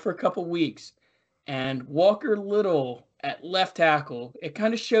been out for a couple weeks. And Walker Little at left tackle, it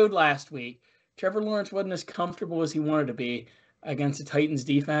kind of showed last week. Trevor Lawrence wasn't as comfortable as he wanted to be against the Titans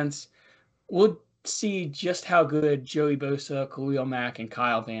defense. We'll see just how good Joey Bosa, Khalil Mack, and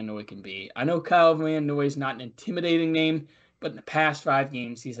Kyle Van Noy can be. I know Kyle Van Noy is not an intimidating name, but in the past 5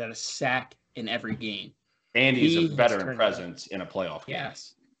 games, he's had a sack in every game. And he's a veteran presence in a playoff game.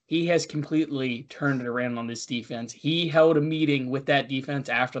 Yes. He has completely turned it around on this defense. He held a meeting with that defense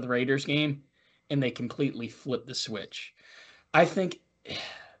after the Raiders game, and they completely flipped the switch. I think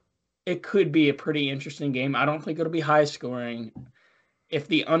it could be a pretty interesting game. I don't think it'll be high scoring. If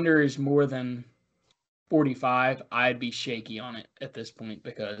the under is more than 45, I'd be shaky on it at this point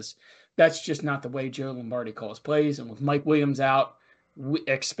because that's just not the way Joe Lombardi calls plays. And with Mike Williams out, we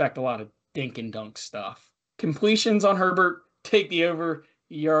expect a lot of dink and dunk stuff. Completions on Herbert, take the over.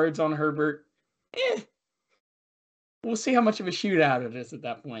 Yards on Herbert. We'll see how much of a shootout it is at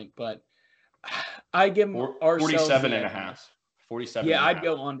that point. But I give him 47.5. 47. Yeah, I'd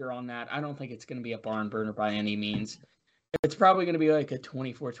go under on that. I don't think it's going to be a barn burner by any means. It's probably going to be like a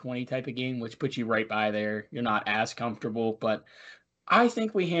 24-20 type of game, which puts you right by there. You're not as comfortable, but I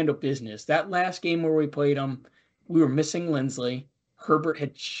think we handle business. That last game where we played them, we were missing Lindsley. Herbert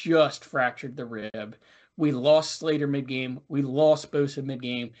had just fractured the rib. We lost Slater mid-game. We lost Bosa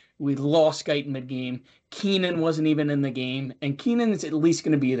mid-game. We lost Guyton mid-game. Keenan wasn't even in the game. And Keenan is at least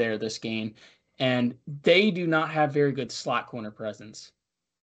going to be there this game. And they do not have very good slot corner presence.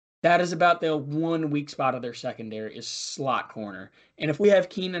 That is about the one weak spot of their secondary is slot corner. And if we have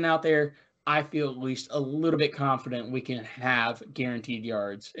Keenan out there, I feel at least a little bit confident we can have guaranteed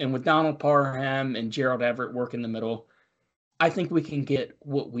yards. And with Donald Parham and Gerald Everett working the middle, I think we can get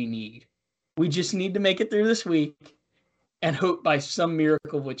what we need. We just need to make it through this week and hope by some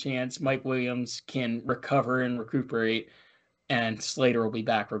miracle of a chance Mike Williams can recover and recuperate, and Slater will be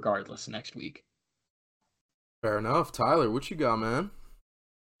back regardless next week. Fair enough. Tyler, what you got, man?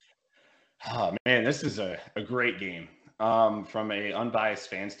 Oh, man, this is a great game. From a unbiased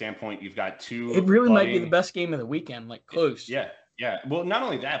fan standpoint, you've got two. It really might be the best game of the weekend, like close. Yeah. Well, not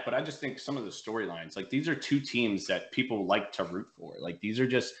only that, but I just think some of the storylines, like these are two teams that people like to root for. Like these are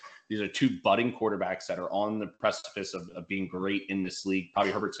two budding quarterbacks that are on the precipice of being great in this league.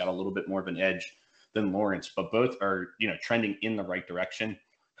 Probably Herbert's got a little bit more of an edge than Lawrence, but both are, trending in the right direction.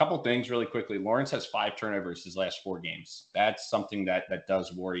 A couple things really quickly. Lawrence has 5 turnovers his last 4 games. That's something that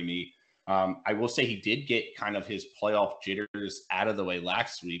does worry me. I will say he did get kind of his playoff jitters out of the way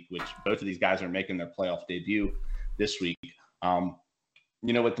last week, which both of these guys are making their playoff debut this week.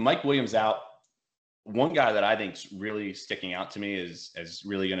 With Mike Williams out, one guy that I think is really sticking out to me is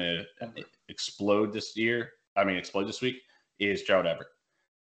really going to explode this week is Gerald Everett.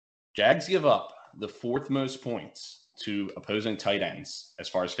 Jags give up the 4th most points to opposing tight ends as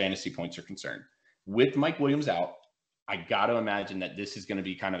far as fantasy points are concerned. With Mike Williams out, I got to imagine that this is going to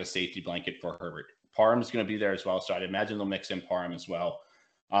be kind of a safety blanket for Herbert. Parham's going to be there as well, so I'd imagine they'll mix in Parham as well.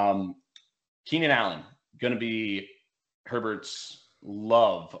 Keenan Allen, going to be Herbert's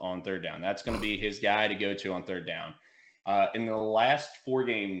love on third down. That's going to be his guy to go to on third down. In the last 4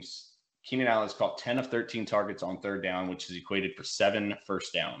 games, Keenan Allen has caught 10 of 13 targets on third down, which is equated for 7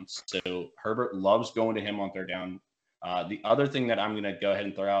 first downs. So Herbert loves going to him on third down. The other thing that I'm going to go ahead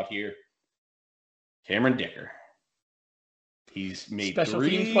and throw out here, Cameron Dicker. He's made Special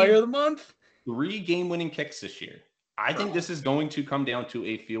Teams Player of the Month. 3 game-winning kicks this year. I think this is going to come down to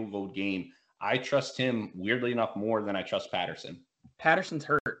a field goal game. I trust him, weirdly enough, more than I trust Patterson. Patterson's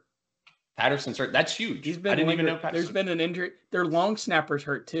hurt. That's huge. I didn't even know Patterson. There's been an injury. Their long snapper's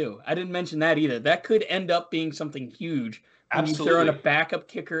hurt too. I didn't mention that either. That could end up being something huge. Absolutely. When you throw in a backup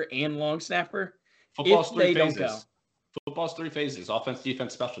kicker and long snapper. Football's 3 phases. Football's 3 phases. Offense,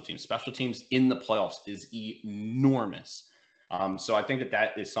 defense, special teams. Special teams in the playoffs is enormous. So I think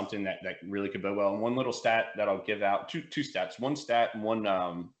that is something that really could bode well. And one little stat that I'll give out, two stats, one stat and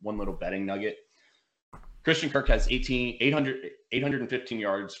one little betting nugget. Christian Kirk has 815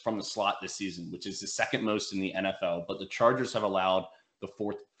 yards from the slot this season, which is the 2nd most in the NFL. But the Chargers have allowed the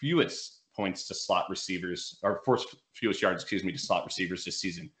 4th fewest points to slot receivers, or 4th fewest yards, to slot receivers this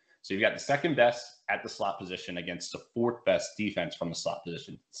season. So you've got the 2nd best at the slot position against the 4th best defense from the slot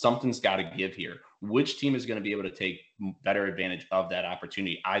position. Something's got to give here. Which team is going to be able to take better advantage of that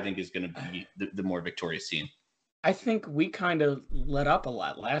opportunity, I think, is going to be the more victorious team. I think we kind of let up a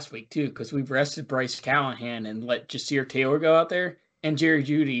lot last week, too, because we've rested Bryce Callahan and let Jasir Taylor go out there, and Jerry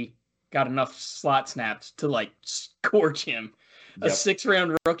Jeudy got enough slot snaps to, scorch him. Yep. A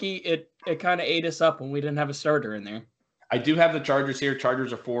 6th-round rookie, it kind of ate us up when we didn't have a starter in there. I do have the Chargers here.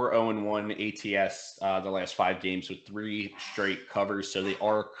 Chargers are 4-0-1 ATS the last 5 games with 3 straight covers. So they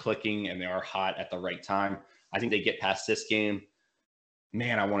are clicking and they are hot at the right time. I think they get past this game.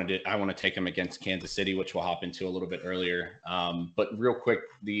 Man, I want to take them against Kansas City, which we'll hop into a little bit earlier. But real quick,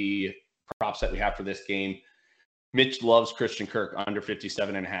 the props that we have for this game. Mitch loves Christian Kirk under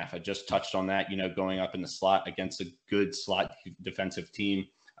 57.5. I just touched on that, going up in the slot against a good slot defensive team.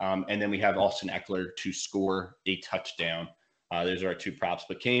 And then we have Austin Eckler to score a touchdown. Those are our 2 props.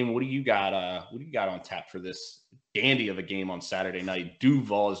 But Kane, what do you got on tap for this dandy of a game on Saturday night?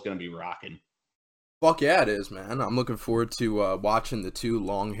 Duval is going to be rocking. Fuck yeah, it is, man. I'm looking forward to watching the 2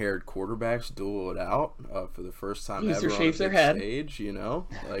 long-haired quarterbacks duel it out for the first time ever on a big stage.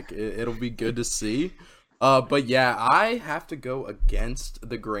 It'll be good to see. But yeah, I have to go against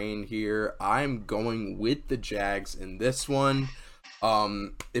the grain here. I'm going with the Jags in this one.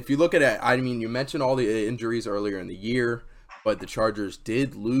 If you look at it, you mentioned all the injuries earlier in the year, but the Chargers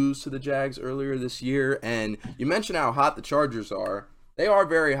did lose to the Jags earlier this year, and you mentioned how hot the Chargers are. They are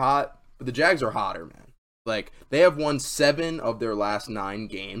very hot, but the Jags are hotter, man. They have won 7 of their last 9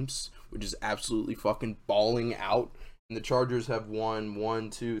 games, which is absolutely fucking balling out, and the Chargers have won 1,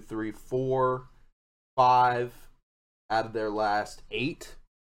 2, 3, 4, 5 out of their last 8.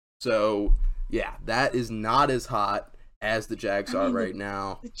 So, yeah, that is not as hot as the Jags are right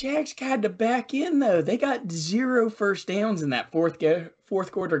now. The Jags had to back in, though. They got 0 first downs in that fourth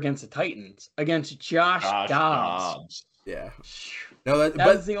quarter against the Titans, against Josh Dobbs. Yeah. No, that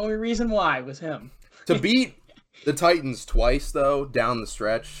was the only reason why, was him. To beat the Titans twice, though, down the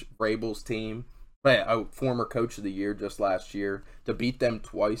stretch, Vrabel's team, a former coach of the year just last year, to beat them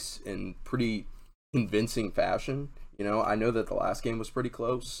twice in pretty convincing fashion. I know that the last game was pretty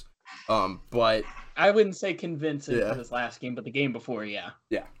close. But I wouldn't say convincing for this last game, but the game before, yeah.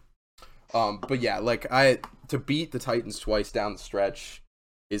 Yeah. But yeah, like to beat the Titans twice down the stretch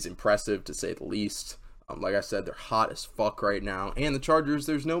is impressive to say the least. Like I said, they're hot as fuck right now. And the Chargers,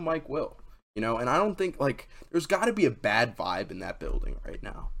 there's no Mike Will, and I don't think, like, there's got to be a bad vibe in that building right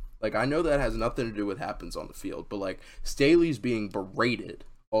now. Like, I know that has nothing to do with what happens on the field, but, like, Staley's being berated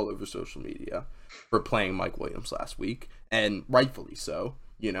all over social media for playing Mike Williams last week, and rightfully so,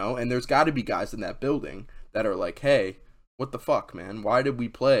 and there's got to be guys in that building that are like, hey, what the fuck, man? Why did we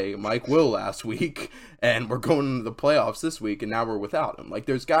play Mike Will last week and we're going into the playoffs this week and now we're without him? Like,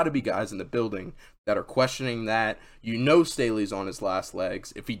 there's got to be guys in the building that are questioning that. Staley's on his last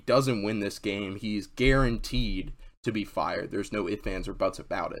legs. If he doesn't win this game, he's guaranteed to be fired. There's no ifs, ands, or buts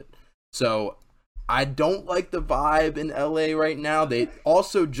about it. So I don't like the vibe in LA right now. They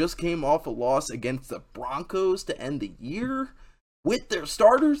also just came off a loss against the Broncos to end the year with their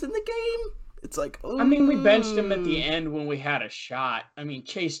starters in the game. It's like, ooh. I mean, we benched him at the end when we had a shot. I mean,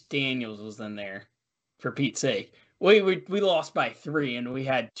 Chase Daniels was in there, for Pete's sake. We lost by 3, and we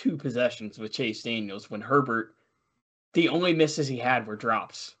had 2 possessions with Chase Daniels when Herbert, the only misses he had were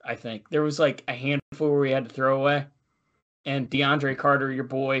drops, I think. There was like a handful where we had to throw away. And DeAndre Carter, your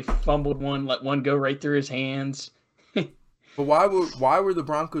boy, fumbled one, let one go right through his hands. But why were the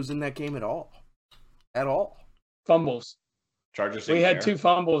Broncos in that game at all? At all? Fumbles. Chargers. We had 2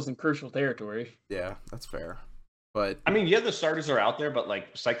 fumbles in crucial territory. Yeah, that's fair. But I mean, yeah, the starters are out there, but like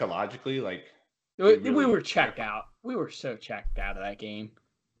psychologically, like we were checked out. We were so checked out of that game.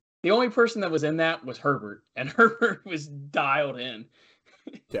 The only person that was in that was Herbert, and Herbert was dialed in.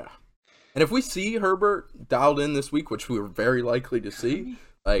 Yeah. And if we see Herbert dialed in this week, which we were very likely to see,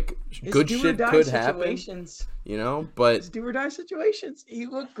 like, good shit could happen. But it's do or die situations. He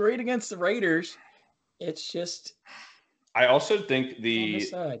looked great against the Raiders. It's just, I also think the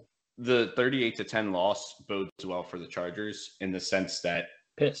 38-10 loss bodes well for the Chargers in the sense that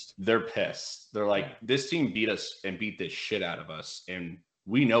they're pissed. They're like, this team beat us and beat the shit out of us, and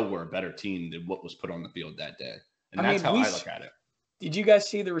we know we're a better team than what was put on the field that day. And that's how I look at it. Did you guys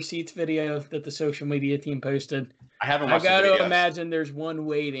see the receipts video that the social media team posted? I haven't watched I got to imagine there's one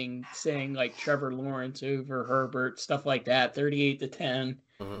waiting saying, like, Trevor Lawrence over Herbert, stuff like that, 38-10.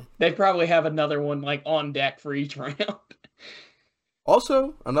 Mm-hmm. They probably have another one, like, on deck for each round.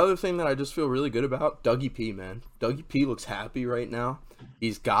 Also, another thing that I just feel really good about, Dougie P, man. Dougie P looks happy right now.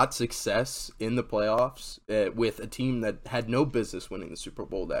 He's got success in the playoffs with a team that had no business winning the Super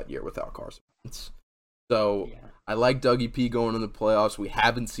Bowl that year without Carson Wentz. So I like Dougie P going in the playoffs. We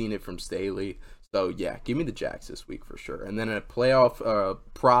haven't seen it from Staley. So, yeah, give me the Jacks this week for sure. And then a playoff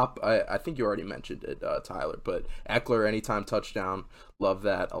prop, I think you already mentioned it, Tyler, but Eckler, anytime touchdown, love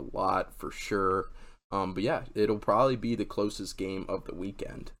that a lot for sure. But, yeah, it'll probably be the closest game of the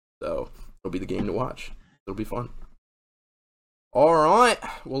weekend. So it'll be the game to watch. It'll be fun. All right,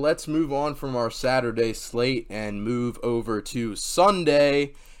 well, let's move on from our Saturday slate and move over to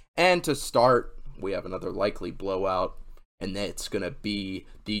Sunday. And to start, we have another likely blowout, and that's going to be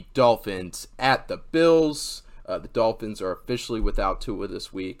the Dolphins at the Bills. The Dolphins are officially without Tua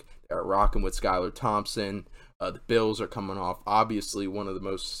this week. They're rocking with Skylar Thompson. The Bills are coming off, obviously, one of the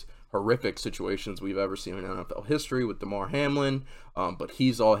most horrific situations we've ever seen in NFL history with Damar Hamlin, but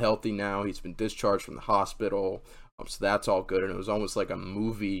he's all healthy now. He's been discharged from the hospital, so that's all good, and it was almost like a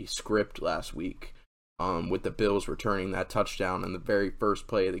movie script last week with the Bills returning that touchdown in the very first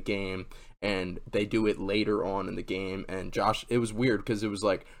play of the game, and they do it later on in the game, and Josh, it was weird because it was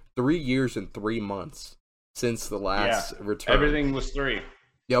like 3 years and 3 months since the last return. Everything was 3.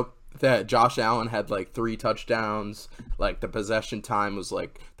 Yep. That Josh Allen had like 3 touchdowns, like the possession time was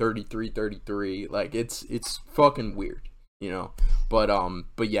like 33-33. Like it's fucking weird,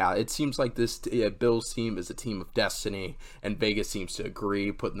 But yeah, it seems like this Bills team is a team of destiny, and Vegas seems to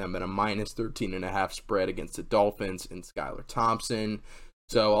agree, putting them at a minus 13.5 spread against the Dolphins and Skylar Thompson.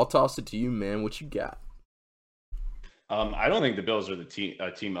 So I'll toss it to you, man. What you got? I don't think the Bills are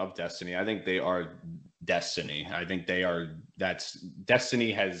a team of destiny. I think they are destiny. I think that's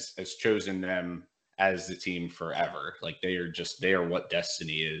destiny has chosen them as the team forever. Like they are what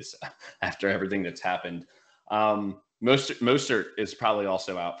destiny is after everything that's happened. Mostert is probably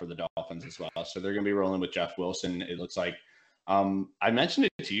also out for the Dolphins as well. So they're going to be rolling with Jeff Wilson. It looks like, I mentioned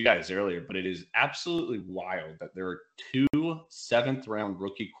it to you guys earlier, but it is absolutely wild that there are 2 7th-round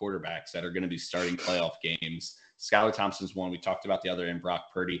rookie quarterbacks that are going to be starting playoff games. Skylar Thompson's one. We talked about the other in Brock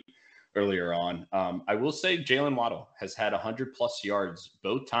Purdy earlier on. I will say Jalen Waddle has had 100-plus yards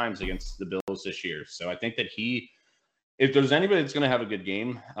both times against the Bills this year. So I think that if there's anybody that's going to have a good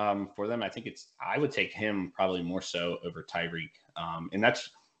game for them, I would take him probably more so over Tyreek. And that's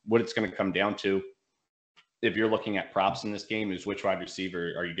what it's going to come down to. if you're looking at props in this game, is which wide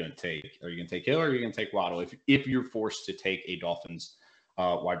receiver are you going to take? Are you going to take Hill or are you going to take Waddle if you're forced to take a Dolphins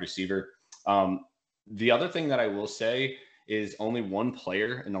wide receiver? The other thing that I will say is only one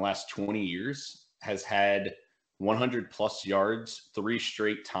player in the last 20 years has had 100-plus yards 3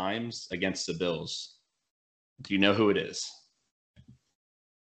 straight times against the Bills. Do you know who it is?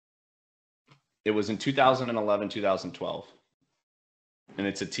 It was in 2011, 2012. And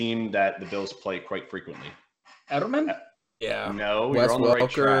it's a team that the Bills play quite frequently. Edelman? Yeah. No, Wes you're on the right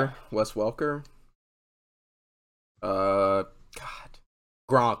track. Wes Welker. God.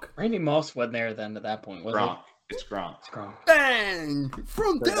 Gronk. Randy Moss wasn't there then at that point, was Gronk. it? It's Gronk. It's Gronk. Bang!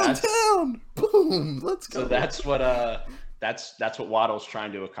 From downtown! Boom! Let's go. So that's what Waddle's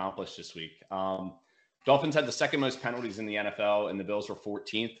trying to accomplish this week. Dolphins had the second most penalties in the NFL, and the Bills were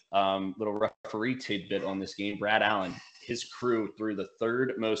 14th. Little referee tidbit on this game. Brad Allen, his crew threw the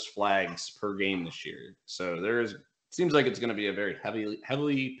 3rd most flags per game this year. So seems like it's going to be a very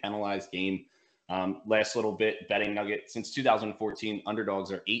heavily penalized game. Last little bit, betting nugget. Since 2014,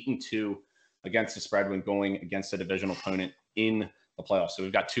 underdogs are 8-2 against the spread when going against a divisional opponent in the playoffs. So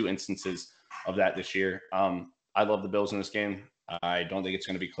we've got 2 instances of that this year. I love the Bills in this game. I don't think it's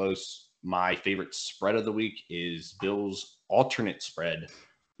going to be close. My favorite spread of the week is Bills alternate spread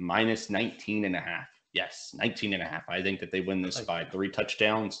minus 19.5. Yes, 19.5. I think that they win this by 3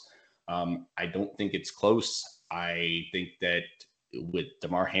 touchdowns. I don't think it's close. I think that with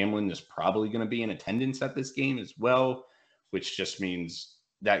DeMar Hamlin, there's probably going to be in attendance at this game as well, which just means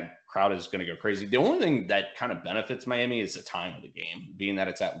that crowd is going to go crazy. The only thing that kind of benefits Miami is the time of the game, being that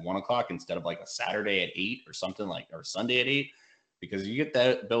it's at 1 o'clock instead of like a Saturday at 8 or something or Sunday at 8, because you get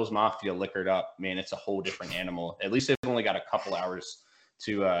that Bills Mafia liquored up, man, it's a whole different animal. At least they've only got a couple hours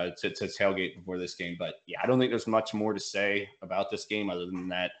to tailgate before this game. But yeah, I don't think there's much more to say about this game other than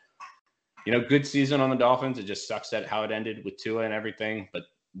that, good season on the Dolphins. It just sucks at how it ended with Tua and everything, but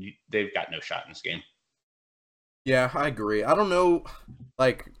they've got no shot in this game. Yeah, I agree. I don't know.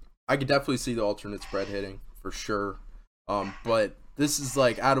 I could definitely see the alternate spread hitting for sure. But this is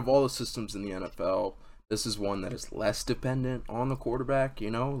out of all the systems in the NFL, this is one that is less dependent on the quarterback.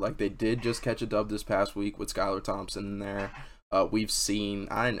 They did just catch a dub this past week with Skylar Thompson in there. We've seen.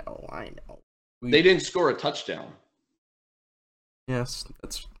 I know. They didn't score a touchdown. Yes,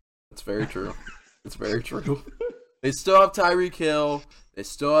 that's very true. It's very true. They still have Tyreek Hill. They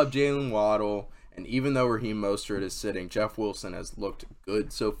still have Jalen Waddle. And even though Raheem Mostert is sitting, Jeff Wilson has looked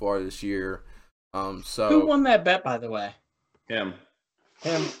good so far this year. Who won that bet, by the way? Him.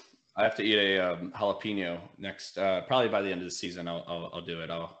 I have to eat a jalapeno next. Probably by the end of the season, I'll do it.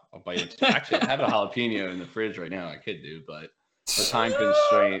 I'll bite into. Actually, I have a jalapeno in the fridge right now. I could do, but for time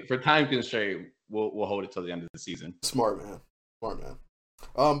constraint, we'll hold it till the end of the season. Smart man.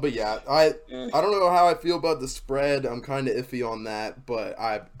 But yeah, I don't know how I feel about the spread. I'm kind of iffy on that, but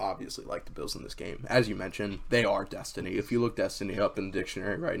I obviously like the Bills in this game. As you mentioned, they are destiny. If you look destiny up in the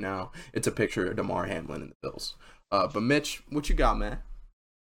dictionary right now, it's a picture of DeMar Hamlin and the Bills. But Mitch, what you got, man?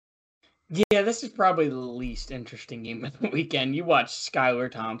 Yeah, this is probably the least interesting game of the weekend. You watch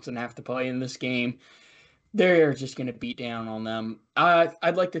Skylar Thompson have to play in this game. They're just going to beat down on them.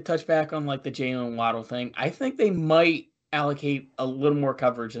 I'd like to touch back on the Jalen Waddle thing. I think they might allocate a little more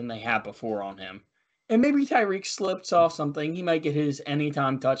coverage than they had before on him. And maybe Tyreek slips off something. He might get his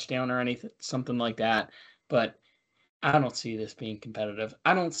anytime touchdown or something like that. But I don't see this being competitive.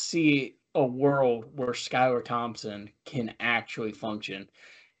 I don't see a world where Skylar Thompson can actually function.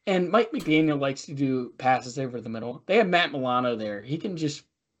 And Mike McDaniel likes to do passes over the middle. They have Matt Milano there. He can just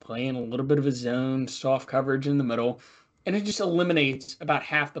play in a little bit of a zone, soft coverage in the middle. And it just eliminates about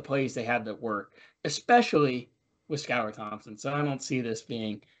half the plays they had that work, especially with Skylar Thompson. So I don't see this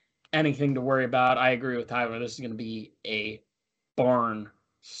being anything to worry about. I agree with Tyler. This is going to be a barn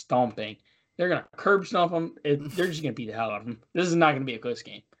stomping. They're going to curb stomp them. They're just going to beat the hell out of them. This is not going to be a close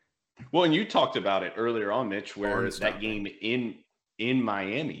game. Well, and you talked about it earlier on, Mitch, where that game in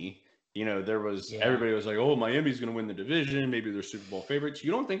Miami, everybody was like, oh, Miami's going to win the division. Maybe they're Super Bowl favorites.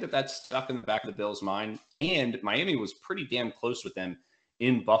 You don't think that that's stuck in the back of the Bills' mind? And Miami was pretty damn close with them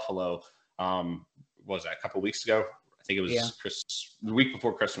in Buffalo. Was that a couple of weeks ago? I think it was the week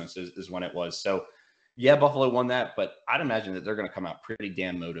before Christmas is when it was. So, yeah, Buffalo won that, but I'd imagine that they're going to come out pretty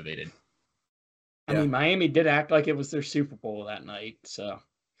damn motivated. I mean, Miami did act like it was their Super Bowl that night. So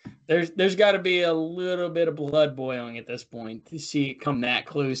there's got to be a little bit of blood boiling at this point to see it come that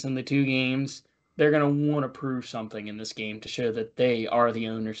close in the 2 games. They're going to want to prove something in this game to show that they are the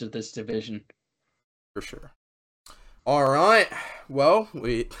owners of this division. For sure. All right. Well,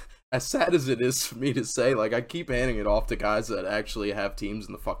 as sad as it is for me to say, like, I keep handing it off to guys that actually have teams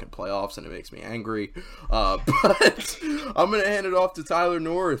in the fucking playoffs, and it makes me angry. But I'm going to hand it off to Tyler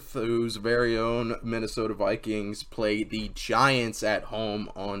North, whose very own Minnesota Vikings play the Giants at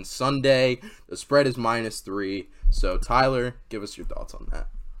home on Sunday. The spread is -3. So, Tyler, give us your thoughts on that.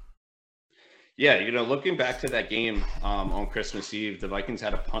 Yeah, looking back to that game on Christmas Eve, the Vikings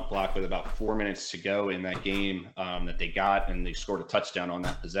had a punt block with about 4 minutes to go in that game that they got, and they scored a touchdown on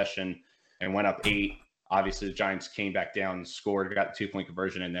that possession and went up 8. Obviously, the Giants came back down, scored, got the 2-point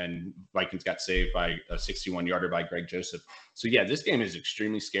conversion, and then Vikings got saved by a 61-yarder by Greg Joseph. So, yeah, this game is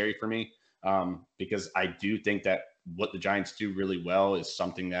extremely scary for me because I do think that what the Giants do really well is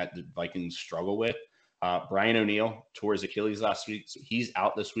something that the Vikings struggle with. Brian O'Neill tore his Achilles last week, so he's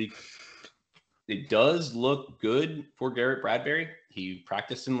out this week. It does look good for Garrett Bradbury. He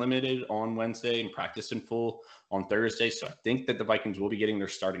practiced in limited on Wednesday and practiced in full on Thursday. So I think that the Vikings will be getting their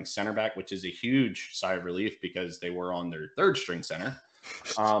starting center back, which is a huge sigh of relief because they were on their third string center.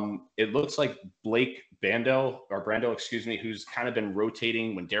 It looks like Blake Brandel, who's kind of been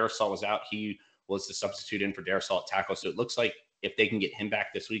rotating. When Darrisaw was out, he was the substitute in for Darrisaw at tackle. So it looks like if they can get him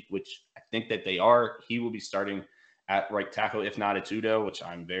back this week, which I think that they are, he will be starting at right tackle. If not, it's Udo, which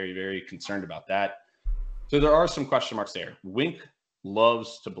I'm very, very concerned about that. So there are some question marks there. Wink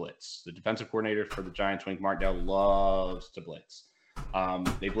loves to blitz. The defensive coordinator for the Giants, Wink Martindale, loves to blitz.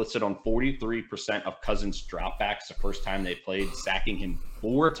 They blitzed on 43% of Cousins' dropbacks the first time they played, sacking him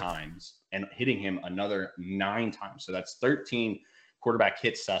 4 times and hitting him another 9 times. So that's 13 quarterback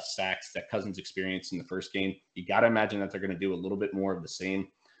hit sacks that Cousins experienced in the first game. You got to imagine that they're going to do a little bit more of the same.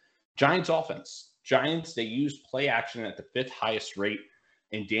 Giants offense. Giants, they use play action at the 5th highest rate,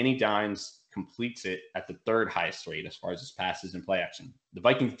 and Danny Dimes completes it at the 3rd highest rate as far as his passes and play action. The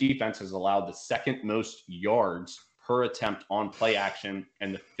Vikings defense has allowed the 2nd most yards per attempt on play action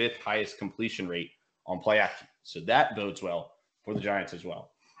and the 5th highest completion rate on play action. So that bodes well for the Giants as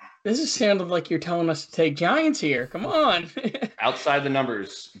well. This is sounding like you're telling us to take Giants here. Come on. Outside the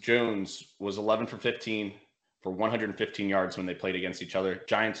numbers, Jones was 11 for 15 for 115 yards when they played against each other.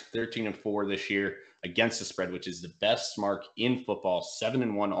 Giants 13-4 this year against the spread, which is the best mark in football.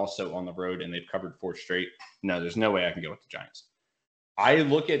 7-1 also on the road, and they've covered 4 straight. No, there's no way I can go with the Giants. I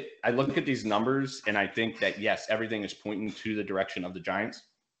look at these numbers, and I think that, yes, everything is pointing to the direction of the Giants.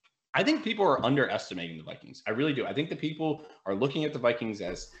 I think people are underestimating the Vikings. I really do. I think the people are looking at the Vikings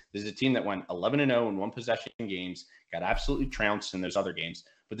as this is a team that went 11-0 in one possession games, got absolutely trounced in those other games.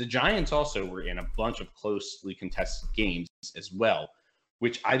 But the Giants also were in a bunch of closely contested games as well,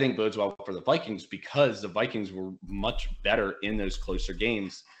 which I think bodes well for the Vikings because the Vikings were much better in those closer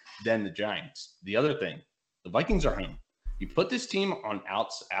games than the Giants. The other thing, the Vikings are home. You put this team on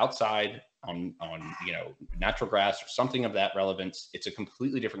outside on natural grass or something of that relevance, it's a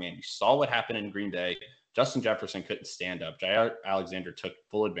completely different game. You saw what happened in Green Bay. Justin Jefferson couldn't stand up. Jair Alexander took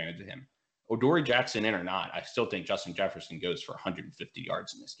full advantage of him. Odori Jackson in or not, I still think Justin Jefferson goes for 150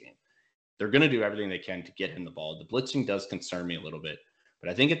 yards in this game. They're going to do everything they can to get him the ball. The blitzing does concern me a little bit, but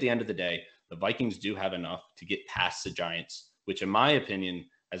I think at the end of the day, the Vikings do have enough to get past the Giants, which in my opinion,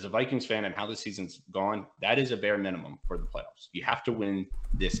 as a Vikings fan and how the season's gone, that is a bare minimum for the playoffs. You have to win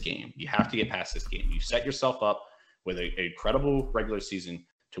this game. You have to get past this game. You set yourself up with a credible regular season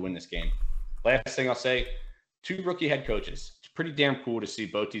to win this game. Last thing I'll say, 2 rookie head coaches. It's pretty damn cool to see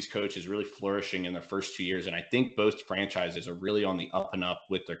both these coaches really flourishing in their first 2 years. And I think both franchises are really on the up and up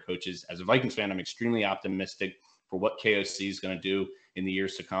with their coaches. As a Vikings fan, I'm extremely optimistic for what KOC is going to do in the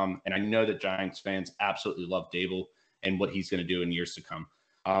years to come. And I know that Giants fans absolutely love Dable and what he's going to do in years to come.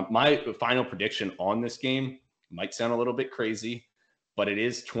 My final prediction on this game might sound a little bit crazy, but it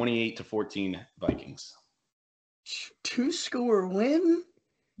is 28-14 Vikings. 2-score win?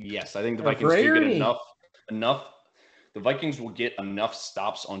 Yes, I think the Vikings do get enough. The Vikings will get enough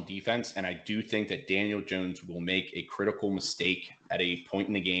stops on defense, and I do think that Daniel Jones will make a critical mistake at a point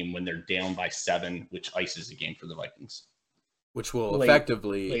in the game when they're down by 7, which ices the game for the Vikings. Which will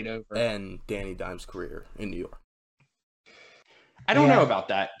effectively end Danny Dimes' career in New York. I don't know about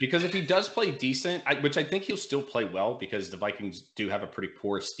that because if he does play decent, which I think he'll still play well because the Vikings do have a pretty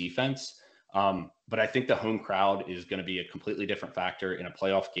porous defense. But I think the home crowd is going to be a completely different factor in a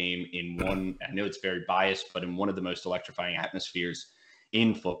playoff game in one. I know it's very biased, but in one of the most electrifying atmospheres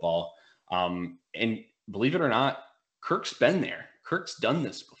in football. And believe it or not, Kirk's been there. Kirk's done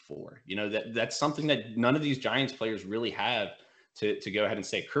this before. That's something that none of these Giants players really have to go ahead and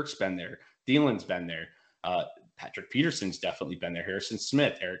say. Kirk's been there. Thielen's been there. Patrick Peterson's definitely been there. Harrison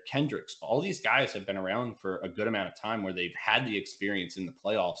Smith, Eric Kendricks, all these guys have been around for a good amount of time where they've had the experience in the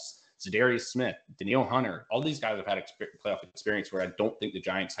playoffs Zadarius Smith, Danielle Hunter, all these guys have had playoff experience where I don't think the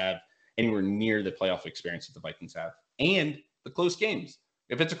Giants have anywhere near the playoff experience that the Vikings have. And the close games.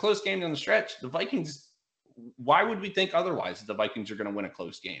 If it's a close game down the stretch, the Vikings, why would we think otherwise that the Vikings are going to win a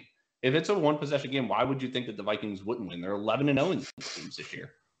close game? If it's a one-possession game, why would you think that the Vikings wouldn't win? They're 11-0 in these games this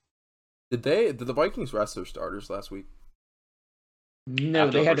year. Did the Vikings rest their starters last week? No,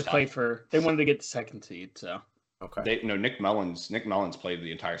 they had to play they wanted to get the second seed, so. Okay. Nick Mullins played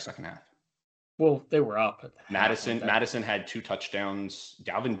the entire second half. Well, they were up. Madison had 2 touchdowns.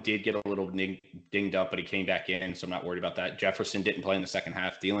 Dalvin did get a little dinged up, but he came back in, so I'm not worried about that. Jefferson didn't play in the second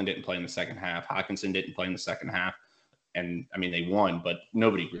half. Thielen didn't play in the second half. Hockenson didn't play in the second half. And, I mean, they won, but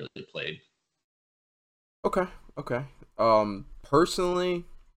nobody really played. Okay. Personally,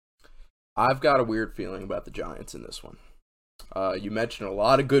 I've got a weird feeling about the Giants in this one. You mentioned a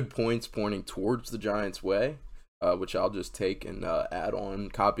lot of good points pointing towards the Giants' way, which I'll just take and add on,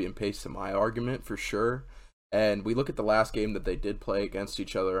 copy and paste to my argument for sure. And we look at the last game that they did play against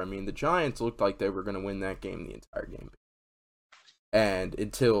each other. I mean, the Giants looked like they were going to win that game the entire game. And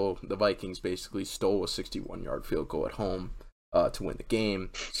until the Vikings basically stole a 61-yard field goal at home to win the game.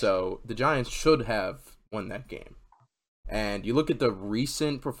 So the Giants should have won that game. And you look at the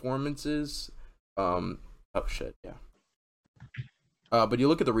recent performances. But you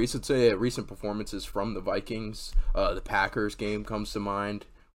look at the recent performances from the Vikings. The Packers game comes to mind,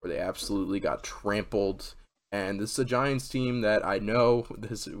 where they absolutely got trampled. And this is a Giants team that I know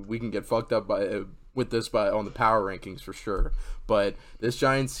we can get fucked up with this on the power rankings for sure. But this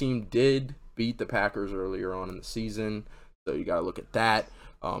Giants team did beat the Packers earlier on in the season, so you got to look at that.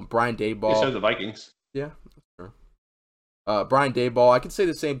 Brian Daboll. So the Vikings. Yeah, that's true. Brian Daboll, I could say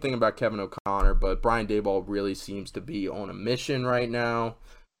the same thing about Kevin O'Connor, but Brian Daboll really seems to be on a mission right now.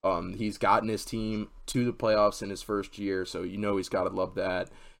 He's gotten his team to the playoffs in his first year, so he's got to love that.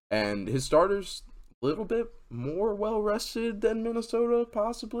 And his starters, a little bit more well-rested than Minnesota,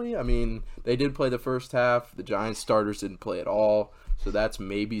 possibly. I mean, they did play the first half. The Giants starters didn't play at all, so that's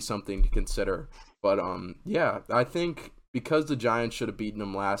maybe something to consider. But, I think because the Giants should have beaten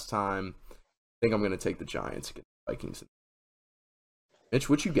them last time, I think I'm going to take the Giants against the Vikings. Mitch,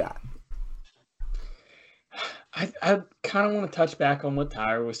 what you got? I kind of want to touch back on what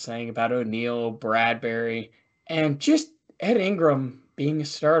Tyler was saying about O'Neal, Bradbury, and just Ed Ingram being a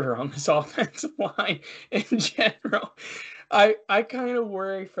starter on this offensive line in general. I kind of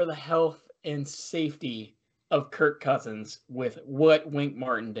worry for the health and safety of Kirk Cousins with what Wink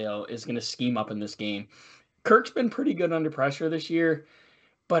Martindale is going to scheme up in this game. Kirk's been pretty good under pressure this year,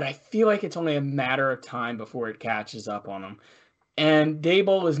 but I feel like it's only a matter of time before it catches up on him. And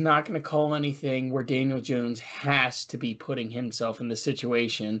Daboll is not going to call anything where Daniel Jones has to be putting himself in the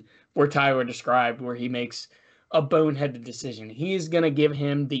situation where Tyler described, where he makes a boneheaded decision. He is going to give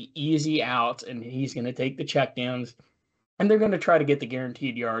him the easy out, and he's going to take the checkdowns, and they're going to try to get the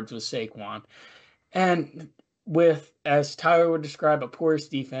guaranteed yards with Saquon. And with, as Tyler would describe, a porous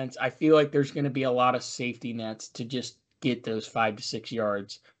defense, I feel like there's going to be a lot of safety nets to just get those 5 to 6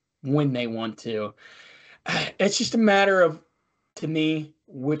 yards when they want to. It's just a matter of, to me,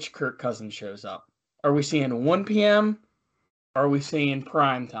 which Kirk Cousins shows up. Are we seeing 1 p.m.? Are we seeing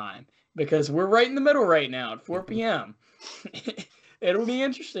prime time? Because we're right in the middle right now at 4 p.m. It'll be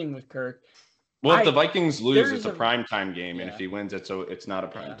interesting with Kirk. Well, if the Vikings lose, it's a primetime game, and if he wins, it's not a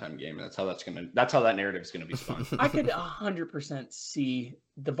primetime game. And that's how that narrative is gonna be spun. I could 100% see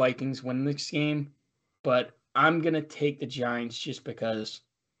the Vikings win this game, but I'm gonna take the Giants just because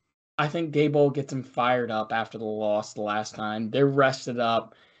I think Daboll gets them fired up after the loss the last time. They're rested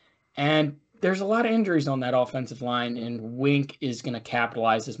up, and there's a lot of injuries on that offensive line, and Wink is going to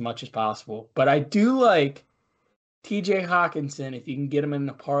capitalize as much as possible. But I do like TJ Hockenson, if you can get him in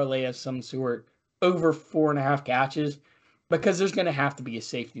a parlay of some sort, over 4.5 catches, because there's going to have to be a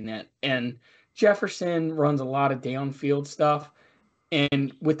safety net. And Jefferson runs a lot of downfield stuff,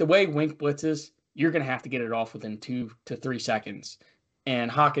 and with the way Wink blitzes, you're going to have to get it off within 2 to 3 seconds. And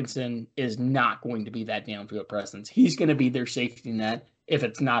Hockenson is not going to be that downfield presence. He's going to be their safety net if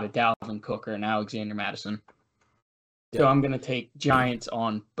it's not a Dalvin Cook or an Alexander Madison. Yeah. So I'm going to take Giants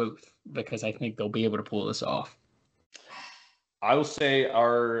on both because I think they'll be able to pull this off. I will say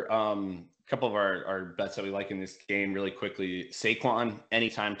our couple of our bets that we like in this game really quickly. Saquon,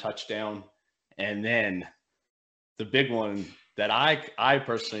 anytime touchdown. And then the big one that I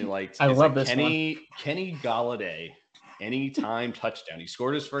personally liked I love this one. Kenny Golladay. Anytime touchdown. He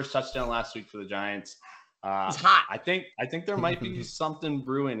scored his first touchdown last week for the Giants. He's hot. I think there might be something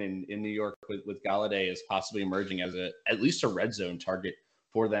brewing in New York with Golladay as possibly emerging as at least a red zone target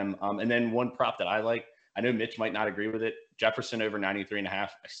for them. And then one prop that I like, I know Mitch might not agree with it, Jefferson over 93.5. I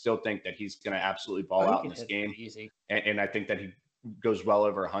still think that he's going to absolutely ball out in this game. Easy. And I think that he goes well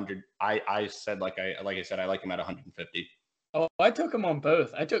over 100. I said, like I said, I like him at 150. Oh, I took him on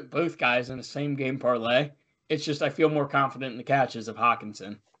both. I took both guys in the same game parlay. It's just I feel more confident in the catches of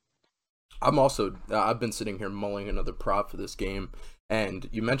Hawkinson. I've been sitting here mulling another prop for this game, and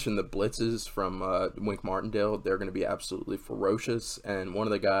you mentioned the blitzes from Wink Martindale. They're going to be absolutely ferocious, and one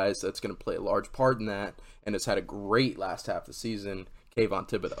of the guys that's going to play a large part in that, and has had a great last half of the season, Kayvon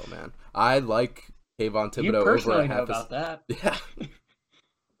Thibodeau, man. I like Kayvon Thibodeau you personally over a half know about that. Yeah.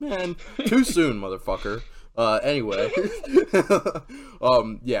 Man, too soon, motherfucker. Anyway,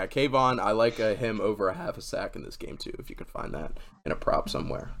 yeah, Kayvon, I like him over a half a sack in this game too, if you can find that in a prop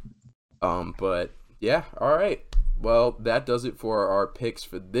somewhere. But yeah, all right. Well, that does it for our picks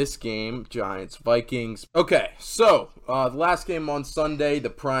for this game, Giants Vikings. Okay, so the last game on Sunday, the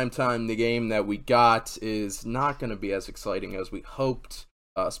primetime, the game that we got is not going to be as exciting as we hoped.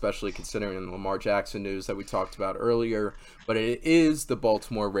 Especially considering the Lamar Jackson news that we talked about earlier. But it is the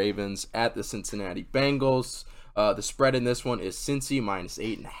Baltimore Ravens at the Cincinnati Bengals. The spread in this one is Cincy minus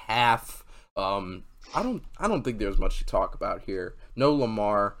 8.5. I don't think there's much to talk about here. No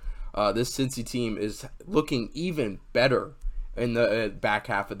Lamar. This Cincy team is looking even better in the back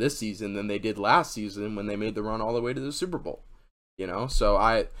half of this season than they did last season when they made the run all the way to the Super Bowl.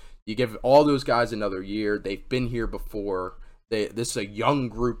 So you give all those guys another year. They've been here before. This is a young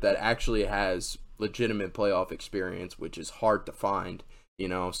group that actually has legitimate playoff experience, which is hard to find,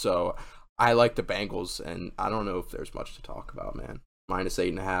 So I like the Bengals, and I don't know if there's much to talk about, man. Minus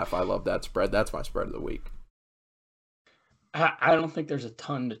 8.5. I love that spread. That's my spread of the week. I don't think there's a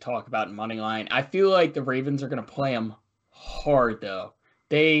ton to talk about in money line. I feel like the Ravens are going to play them hard, though.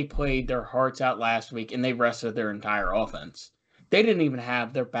 They played their hearts out last week, and they rested their entire offense. They didn't even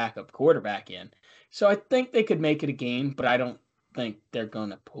have their backup quarterback in. So I think they could make it a game, but I don't think they're going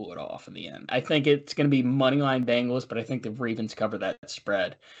to pull it off in the end. I think it's going to be moneyline Bengals, but I think the Ravens cover that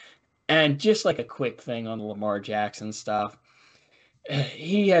spread. And just like a quick thing on the Lamar Jackson stuff,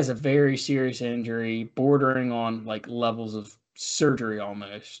 he has a very serious injury, bordering on like levels of surgery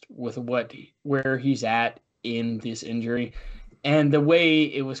almost with where he's at in this injury. And the way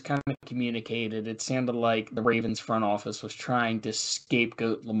it was kind of communicated, it sounded like the Ravens front office was trying to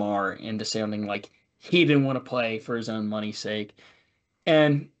scapegoat Lamar into sounding like he didn't want to play for his own money's sake.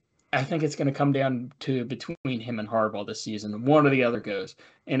 And I think it's going to come down to between him and Harbaugh this season. One or the other goes.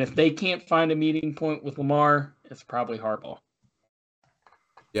 And if they can't find a meeting point with Lamar, it's probably Harbaugh.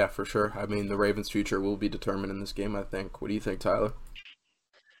 Yeah, for sure. I mean, the Ravens' future will be determined in this game, I think. What do you think, Tyler?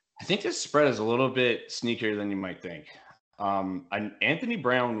 I think this spread is a little bit sneakier than you might think. Anthony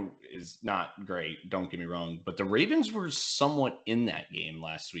Brown is not great, don't get me wrong, but the Ravens were somewhat in that game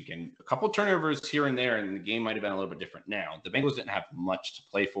last weekend. A couple turnovers here and there, and the game might have been a little bit different now. The Bengals didn't have much to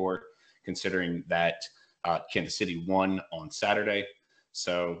play for, considering that Kansas City won on Saturday.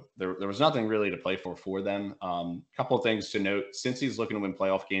 So there was nothing really to play for them. A couple of things to note. Since he's looking to win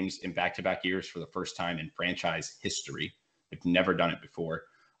playoff games in back-to-back years for the first time in franchise history, they've never done it before.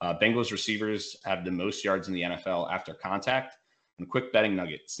 Bengals receivers have the most yards in the NFL after contact. And a quick betting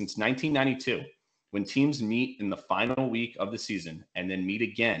nugget. Since 1992, when teams meet in the final week of the season and then meet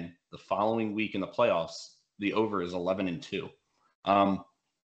again the following week in the playoffs, the over is 11-2. I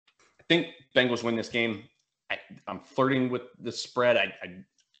think Bengals win this game. I'm flirting with the spread.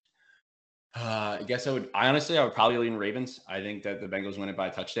 I guess I would probably lean Ravens. I think that the Bengals win it by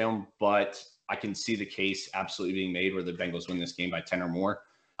a touchdown, but I can see the case absolutely being made where the Bengals win this game by 10 or more.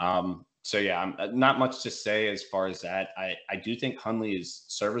 So yeah, not much to say as far as that. I do think Hundley is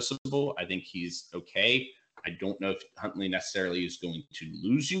serviceable. I think he's okay. I don't know if Huntley necessarily is going to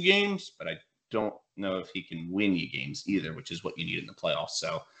lose you games, but I don't know if he can win you games either, which is what you need in the playoffs.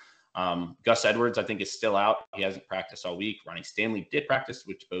 So Gus Edwards, I think, is still out. He hasn't practiced all week. Ronnie Stanley did practice,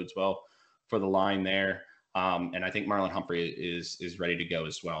 which bodes well for the line there. And I think Marlon Humphrey is ready to go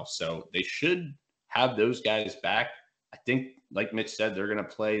as well. So they should have those guys back. I think, like Mitch said, they're going to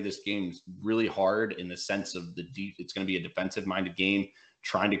play this game really hard in the sense of it's going to be a defensive-minded game,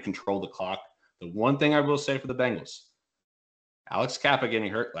 trying to control the clock. The one thing I will say for the Bengals, Alex Kappa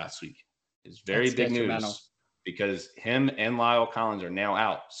getting hurt last week is very big news because him and Lyle Collins are now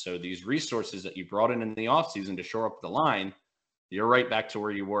out. So these resources that you brought in the offseason to shore up the line, you're right back to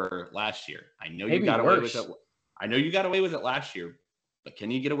where you were last year. I know you got away with it. I know you got away with it last year, but can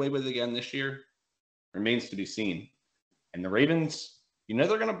you get away with it again this year? Remains to be seen. And the Ravens, they're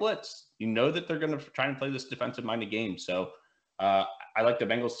going to blitz. That they're going to try and play this defensive-minded game. So I like the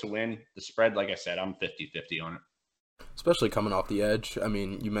Bengals to win. The spread, like I said, I'm 50-50 on it. especially coming off the edge. I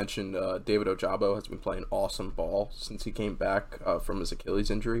mean, you mentioned David Ojabo has been playing awesome ball since he came back from his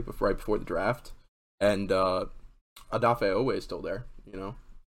Achilles injury right before the draft. And Odafe Owe is still there, you know.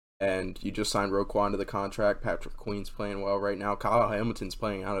 And you just signed Roquan to the contract. Patrick Queen's playing well right now. Kyle Hamilton's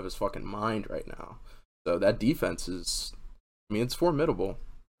playing out of his fucking mind right now. So that defense is, I mean, it's formidable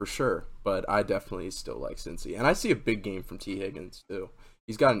for sure. But I definitely still like Cincy. And I see a big game from T. Higgins, too.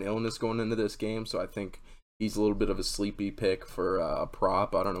 He's got an illness going into this game, so I think he's a little bit of a sleepy pick for a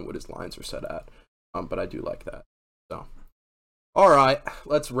prop. I don't know what his lines are set at, but I do like that. So, all right,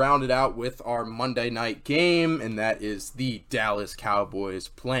 let's round it out with our Monday night game, and that is the Dallas Cowboys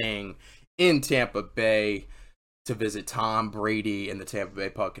playing in Tampa Bay to visit Tom Brady and the Tampa Bay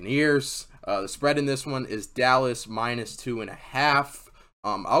Buccaneers. The spread in this one is Dallas -2.5.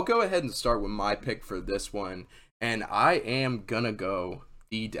 I'll go ahead and start with my pick for this one, and I am gonna go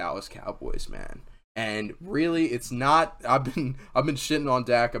the Dallas Cowboys, man. And really, it's not. I've been shitting on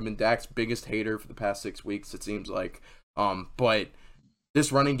Dak. I've been Dak's biggest hater for the past 6 weeks, it seems like. But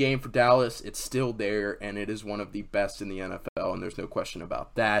this running game for Dallas, it's still there, and it is one of the best in the NFL, and there's no question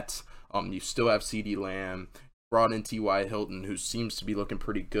about that. You still have CeeDee Lamb, brought in T.Y. Hilton, who seems to be looking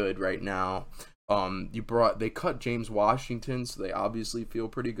pretty good right now. They cut James Washington, so they obviously feel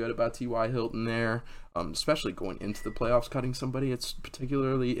pretty good about T.Y. Hilton there. Especially going into the playoffs, cutting somebody, it's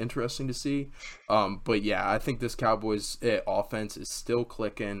particularly interesting to see. But yeah, I think this Cowboys offense is still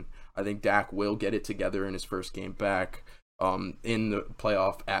clicking. I think Dak will get it together in his first game back in the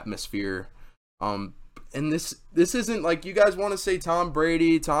playoff atmosphere. And this isn't like you guys want to say Tom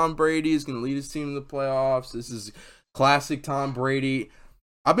Brady. Tom Brady is going to lead his team in the playoffs. This is classic Tom Brady.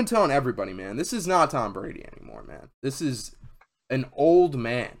 I've been telling everybody, man, this is not Tom Brady anymore, man. This is an old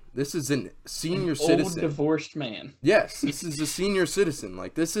man. This is a senior citizen. Old divorced man. Yes, this is a senior citizen.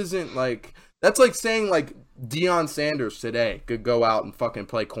 Like, this isn't like, that's like saying like Deion Sanders today could go out and fucking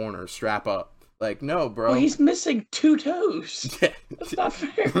play corner, strap up. Like, no, bro. Well, he's missing 2 toes. Yeah. That's not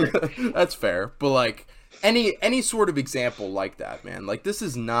fair. That's fair. But like any sort of example like that, man. Like, this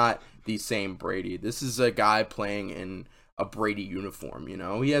is not the same Brady. This is a guy playing in a Brady uniform, you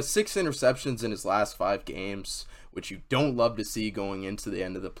know? He has 6 interceptions in his last 5 games, which you don't love to see going into the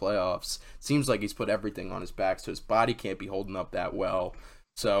end of the playoffs. Seems like he's put everything on his back, so his body can't be holding up that well.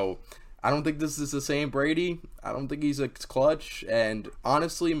 So I don't think this is the same Brady. I don't think he's a clutch. And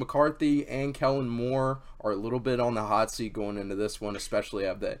honestly, McCarthy and Kellen Moore are a little bit on the hot seat going into this one, especially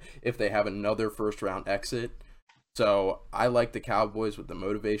if they have another first-round exit. So I like the Cowboys with the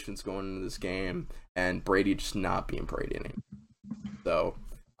motivations going into this game, and Brady just not being Brady anymore. So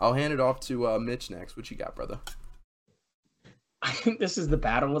I'll hand it off to Mitch next. What you got, brother? I think this is the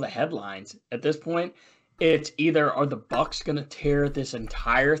battle of the headlines. At this point, it's either are the Bucs going to tear this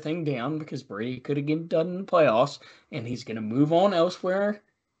entire thing down because Brady could have been done in the playoffs and he's going to move on elsewhere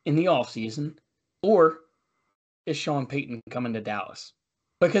in the offseason, or is Sean Payton coming to Dallas?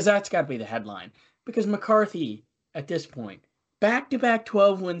 Because that's got to be the headline. Because McCarthy, at this point, back-to-back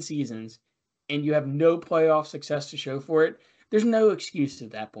 12-win seasons, and you have no playoff success to show for it, there's no excuse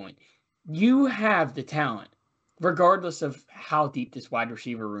at that point. You have the talent, regardless of how deep this wide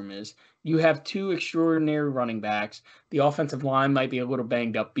receiver room is. You have 2 extraordinary running backs. The offensive line might be a little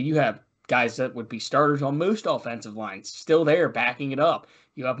banged up, but you have guys that would be starters on most offensive lines still there backing it up.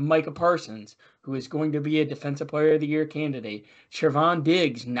 You have Micah Parsons, who is going to be a Defensive Player of the Year candidate. Trevon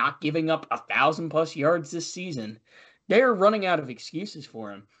Diggs not giving up 1,000+ yards this season. They're running out of excuses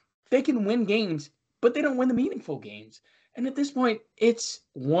for him. They can win games, but they don't win the meaningful games. And at this point, it's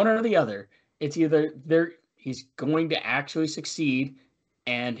one or the other. It's either he's going to actually succeed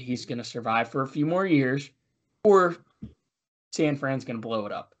and he's going to survive for a few more years, or San Fran's going to blow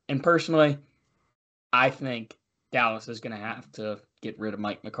it up. And personally, I think Dallas is going to have to get rid of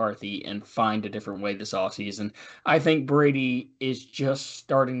Mike McCarthy and find a different way this offseason. I think Brady is just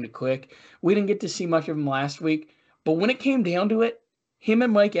starting to click. We didn't get to see much of him last week, but when it came down to it, him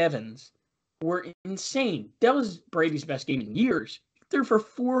and Mike Evans were insane. That was Brady's best game in years. He threw for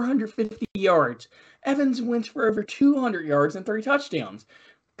 450 yards. Evans went for over 200 yards and 3 touchdowns.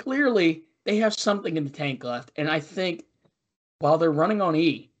 Clearly, they have something in the tank left, and I think while they're running on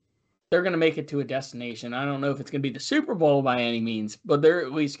E, they're going to make it to a destination. I don't know if it's going to be the Super Bowl by any means, but they're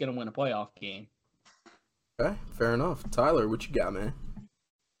at least going to win a playoff game. Okay, fair enough. Tyler, what you got, man?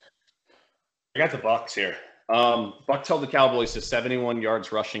 I got the Bucs here. Bucs held the Cowboys to 71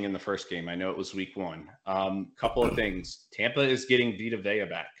 yards rushing in the first game. I know it was week 1. Couple of things. Tampa is getting Vita Vea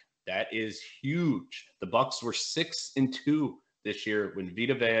back. That is huge. The Bucs were 6-2 this year when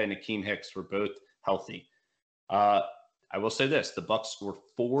Vita Vea and Akeem Hicks were both healthy. I will say this. The Bucs were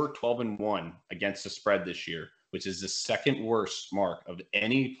 4-12-1 against the spread this year. which is the second worst mark of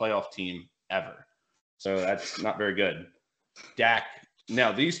any playoff team ever. So that's not very good. Dak.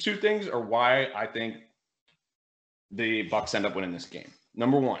 Now, these two things are why I think the Bucs end up winning this game.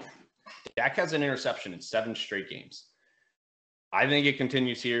 Number one, Dak has an interception in 7 straight games. I think it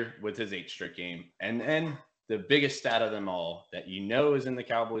continues here with his 8th straight game. And then the biggest stat of them all that is in the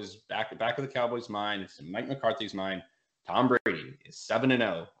Cowboys, back of the Cowboys' mind, it's in Mike McCarthy's mind, Tom Brady is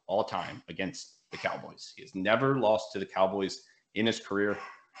 7-0 all time against the Cowboys. He has never lost to the Cowboys in his career.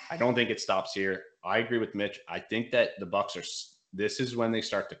 I don't think it stops here. I agree with Mitch. I think that the Bucs this is when they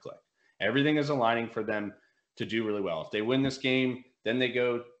start to click. Everything is aligning for them to do really well. If they win this game, then they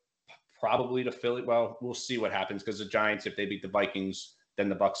go probably to Philly. Well, we'll see what happens because the Giants, if they beat the Vikings, then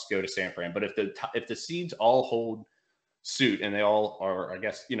the Bucs go to San Fran. But if the seeds all hold suit and they all are, I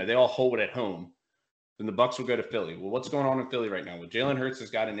guess, they all hold it at home, then the Bucs will go to Philly. Well, what's going on in Philly right now? Well, Jalen Hurts has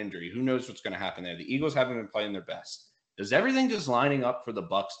got an injury. Who knows what's going to happen there? The Eagles haven't been playing their best. Is everything just lining up for the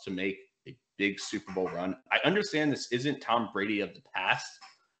Bucs to make a big Super Bowl run? I understand this isn't Tom Brady of the past,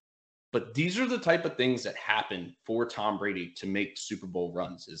 but these are the type of things that happen for Tom Brady to make Super Bowl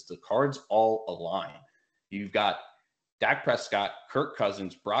runs, is the cards all align. You've got Dak Prescott, Kirk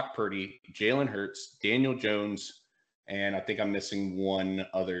Cousins, Brock Purdy, Jalen Hurts, Daniel Jones, and I think I'm missing one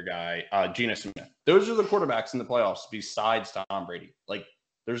other guy, Geno Smith. Those are the quarterbacks in the playoffs besides Tom Brady. Like,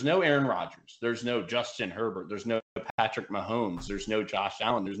 there's no Aaron Rodgers. There's no Justin Herbert. There's no Patrick Mahomes. There's no Josh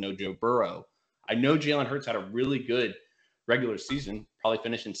Allen. There's no Joe Burrow. I know Jalen Hurts had a really good regular season, probably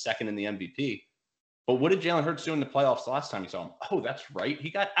finishing second in the MVP. But what did Jalen Hurts do in the playoffs the last time you saw him? Oh, that's right. He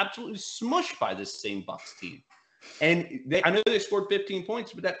got absolutely smushed by this same Bucs team. And I know they scored 15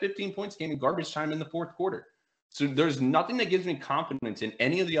 points, but that 15 points came in garbage time in the fourth quarter. So there's nothing that gives me confidence in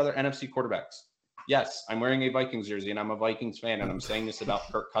any of the other NFC quarterbacks. Yes, I'm wearing a Vikings jersey, and I'm a Vikings fan, and I'm saying this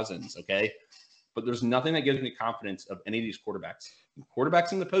about Kirk Cousins, okay? But there's nothing that gives me confidence of any of these quarterbacks.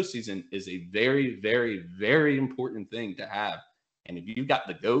 Quarterbacks in the postseason is a very, very, very important thing to have. And if you've got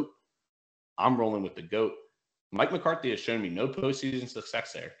the GOAT, I'm rolling with the GOAT. Mike McCarthy has shown me no postseason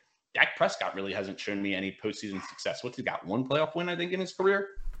success there. Dak Prescott really hasn't shown me any postseason success. What's he got? 1 playoff win, I think, in his career?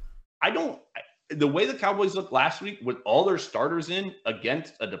 The way the Cowboys looked last week with all their starters in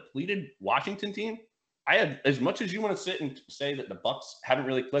against a depleted Washington team, I had, as much as you want to sit and say that the Bucs haven't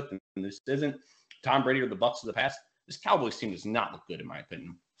really clicked and this isn't Tom Brady or the Bucs of the past, this Cowboys team does not look good, in my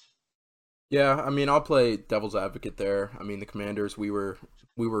opinion. Yeah, I mean, I'll play devil's advocate there. I mean, the Commanders, we were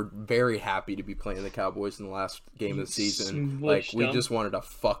very happy to be playing the Cowboys in the last game of the season. Like, we just wanted to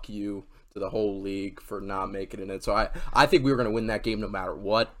fuck you to the whole league for not making it in. So I think we were going to win that game no matter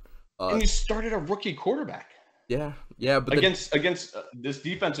what. And you started a rookie quarterback. Yeah, but against this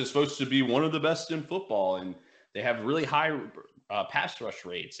defense is supposed to be one of the best in football, and they have really high pass rush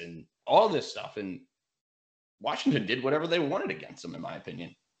rates and all this stuff. And Washington did whatever they wanted against them, in my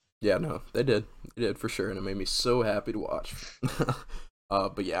opinion. Yeah, no, they did for sure, and it made me so happy to watch.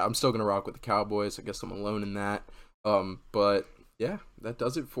 But yeah, I'm still gonna rock with the Cowboys. I guess I'm alone in that. But yeah, that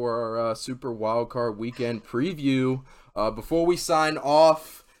does it for our Super Wildcard Weekend preview. Before we sign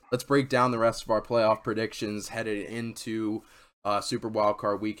off, let's break down the rest of our playoff predictions headed into Super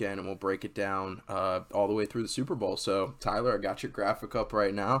Wildcard Weekend, and we'll break it down all the way through the Super Bowl. So, Tyler, I got your graphic up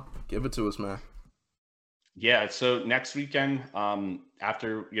right now. Give it to us, man. Yeah, so next weekend,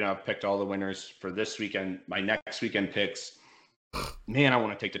 after I've picked all the winners for this weekend, my next weekend picks, man, I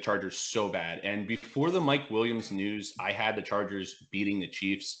want to take the Chargers so bad. And before the Mike Williams news, I had the Chargers beating the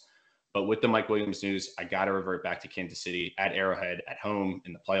Chiefs. But with the Mike Williams news, I got to revert back to Kansas City at Arrowhead at home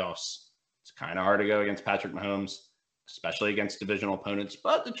in the playoffs. It's kind of hard to go against Patrick Mahomes, especially against divisional opponents.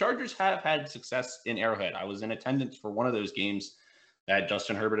 But the Chargers have had success in Arrowhead. I was in attendance for one of those games that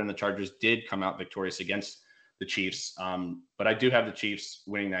Justin Herbert and the Chargers did come out victorious against the Chiefs. But I do have the Chiefs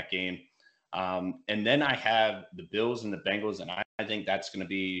winning that game. And then I have the Bills and the Bengals, and I think that's going to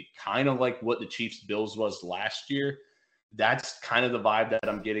be kind of like what the Chiefs-Bills was last year. That's kind of the vibe that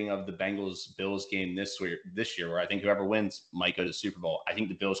I'm getting of the Bengals-Bills game this year, where I think whoever wins might go to the Super Bowl. I think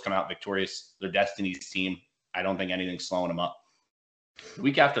the Bills come out victorious. They're Destiny's team. I don't think anything's slowing them up. The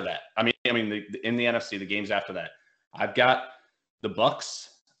week after that, in the NFC, the games after that, I've got the Bucs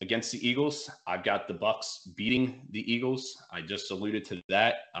against the Eagles. I've got the Bucs beating the Eagles. I just alluded to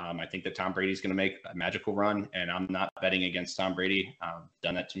that. I think that Tom Brady's going to make a magical run, and I'm not betting against Tom Brady. I've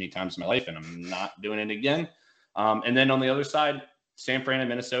done that too many times in my life, and I'm not doing it again. And then on the other side, San Fran and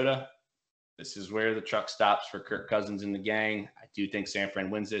Minnesota. This is where the truck stops for Kirk Cousins and the gang. I do think San Fran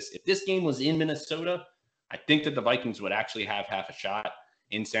wins this. If this game was in Minnesota, I think that the Vikings would actually have half a shot.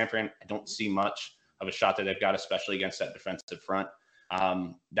 In San Fran, I don't see much of a shot that they've got, especially against that defensive front.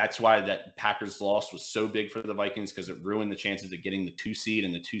 That's why that Packers loss was so big for the Vikings, because it ruined the chances of getting the 2 seed,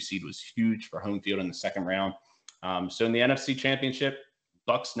 and the 2 seed was huge for home field in the second round. So in the NFC Championship,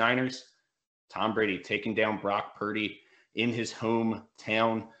 Bucks Niners, Tom Brady taking down Brock Purdy in his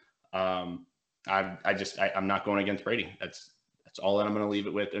hometown. I'm not going against Brady. That's all that I'm going to leave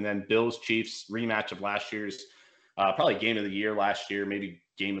it with. And then Bills Chiefs, rematch of last year's probably game of the year last year, maybe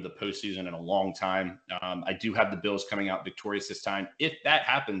game of the postseason in a long time. I do have the Bills coming out victorious this time. If that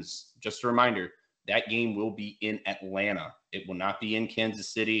happens, just a reminder, that game will be in Atlanta. It will not be in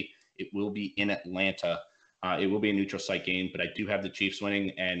Kansas City. It will be in Atlanta. It will be a neutral site game, but I do have the Chiefs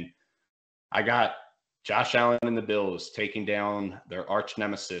winning, and I got Josh Allen and the Bills taking down their arch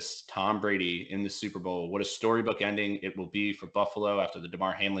nemesis, Tom Brady, in the Super Bowl. What a storybook ending it will be for Buffalo after the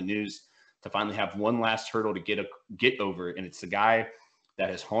Damar Hamlin news, to finally have one last hurdle to get over. And it's the guy that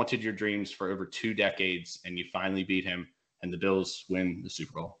has haunted your dreams for over 2 decades, and you finally beat him, and the Bills win the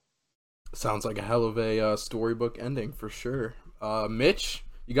Super Bowl. Sounds like a hell of a storybook ending for sure. Mitch,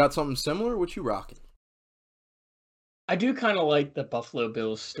 you got something similar? What you rocking? I do kind of like the Buffalo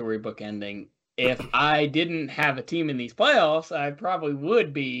Bills storybook ending. If I didn't have a team in these playoffs, I probably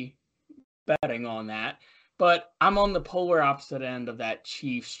would be betting on that. But I'm on the polar opposite end of that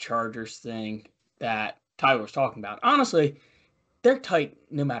Chiefs-Chargers thing that Tyler was talking about. Honestly, they're tight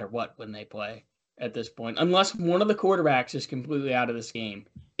no matter what when they play at this point. Unless one of the quarterbacks is completely out of this game,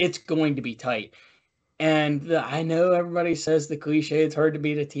 it's going to be tight. And I know everybody says the cliche, it's hard to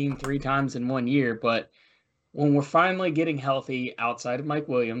beat a team 3 times in 1 year, but when we're finally getting healthy outside of Mike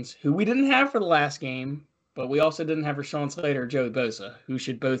Williams, who we didn't have for the last game, but we also didn't have Rashawn Slater or Joey Bosa, who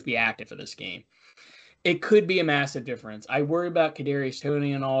should both be active for this game, it could be a massive difference. I worry about Kadarius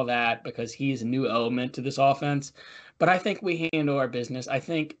Toney and all that because he's a new element to this offense, but I think we handle our business. I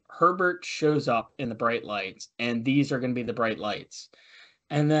think Herbert shows up in the bright lights, and these are going to be the bright lights.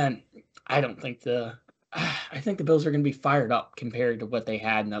 And then I think the Bills are going to be fired up compared to what they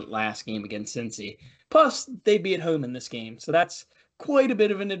had in the last game against Cincy. Plus, they'd be at home in this game, so that's quite a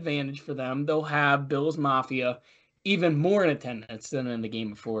bit of an advantage for them. They'll have Bills Mafia even more in attendance than in the game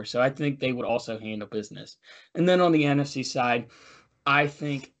before, so I think they would also handle business. And then on the NFC side, I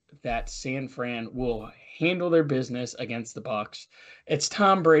think that San Fran will handle their business against the Bucs. It's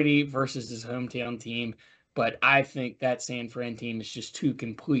Tom Brady versus his hometown team, but I think that San Fran team is just too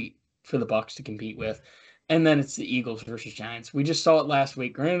complete for the Bucs to compete with. And then it's the Eagles versus Giants. We just saw it last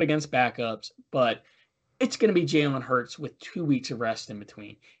week, granted against backups, but it's going to be Jalen Hurts with 2 weeks of rest in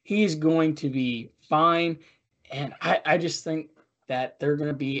between. He's going to be fine, and I just think that they're going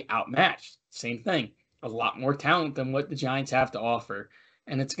to be outmatched. Same thing, a lot more talent than what the Giants have to offer,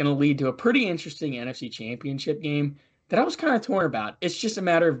 and it's going to lead to a pretty interesting NFC Championship game that I was kind of torn about. It's just a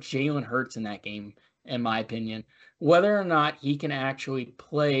matter of Jalen Hurts in that game, in my opinion, whether or not he can actually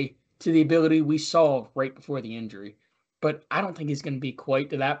play to the ability we saw right before the injury. But I don't think he's going to be quite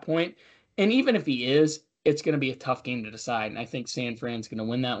to that point, and even if he is, it's going to be a tough game to decide, and I think San Fran's going to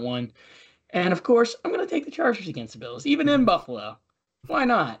win that one. And, of course, I'm going to take the Chargers against the Bills, even in Buffalo. Why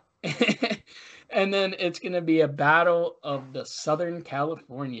not? And then it's going to be a battle of the Southern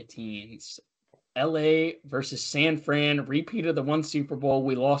California teams. LA versus San Fran, repeat of the one Super Bowl.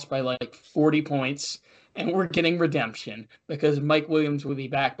 We lost by like 40 points, and we're getting redemption because Mike Williams will be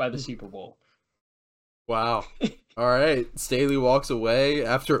back by the Super Bowl. Wow. All right. Staley walks away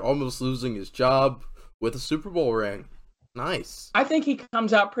after almost losing his job with a Super Bowl ring. Nice. I think he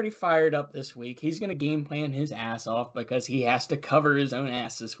comes out pretty fired up this week. He's going to game plan his ass off because he has to cover his own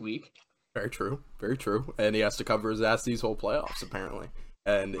ass this week. Very true. Very true. And he has to cover his ass these whole playoffs, apparently.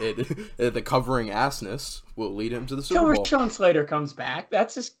 And the covering assness will lead him to the Super Bowl. Till Rashawn Slater comes back.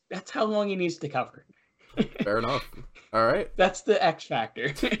 That's how long he needs to cover. Fair enough. All right. That's the X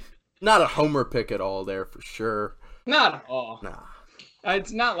factor. Not a homer pick at all there for sure. Not at all. Nah.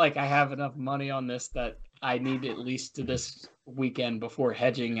 It's not like I have enough money on this that I need at least to this weekend before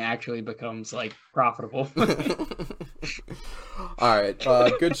hedging actually becomes like profitable. All right.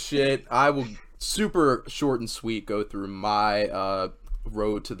 Good shit. I will super short and sweet go through my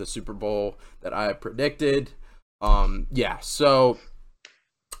road to the Super Bowl that I predicted. So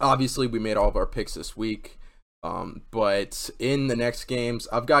obviously we made all of our picks this week. But in the next games,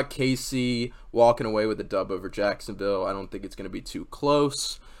 I've got KC walking away with a dub over Jacksonville. I don't think it's going to be too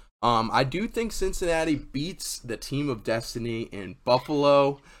close. I do think Cincinnati beats the team of destiny in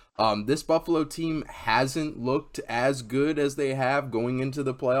Buffalo. This Buffalo team hasn't looked as good as they have going into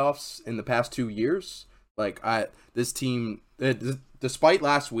the playoffs in the past 2 years. This team, despite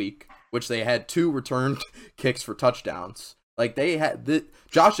last week, which they had 2 returned kicks for touchdowns,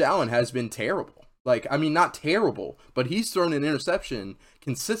 Josh Allen has been terrible. Like, I mean, not terrible, but he's thrown an interception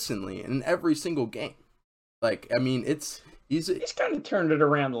consistently in every single game. Like, I mean, he's kind of turned it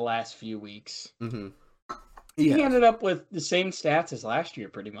around the last few weeks. Mm-hmm. He ended up with the same stats as last year,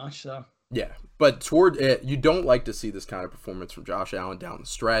 pretty much. So yeah, but toward it, you don't like to see this kind of performance from Josh Allen down the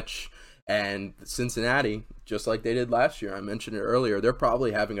stretch. And Cincinnati, just like they did last year, I mentioned it earlier, they're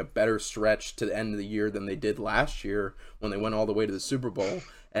probably having a better stretch to the end of the year than they did last year when they went all the way to the Super Bowl.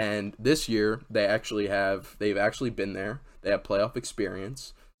 And this year, they've actually been there. They have playoff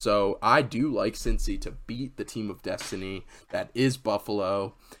experience. So I do like Cincy to beat the team of destiny that is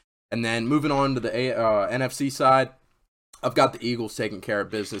Buffalo. And then moving on to the NFC side, I've got the Eagles taking care of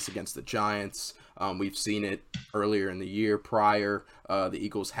business against the Giants. We've seen it earlier in the year prior. The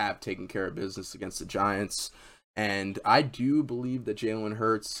Eagles have taken care of business against the Giants. And I do believe that Jalen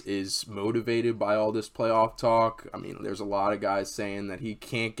Hurts is motivated by all this playoff talk. I mean, there's a lot of guys saying that he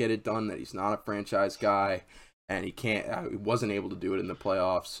can't get it done, that he's not a franchise guy, and he wasn't able to do it in the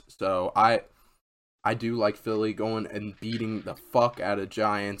playoffs. So I do like Philly going and beating the fuck out of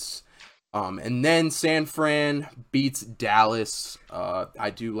Giants. And then San Fran beats Dallas.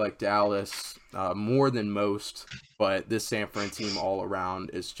 I do like Dallas more than most, but this San Fran team all around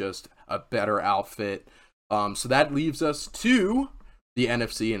is just a better outfit. So that leaves us to the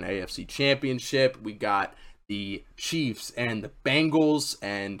NFC and AFC Championship. We got the Chiefs and the Bengals,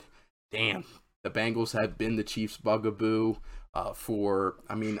 and damn, the Bengals have been the Chiefs' bugaboo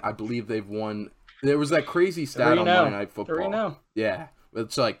I believe they've won. There was that crazy stat on Monday Night Football. 3-0. Yeah,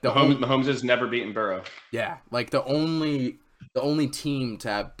 it's like Mahomes has never beaten Burrow. Yeah, like the only team to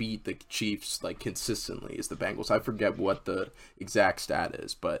have beat the Chiefs like consistently is the Bengals. I forget what the exact stat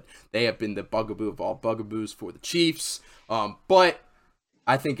is, but they have been the bugaboo of all bugaboos for the Chiefs. But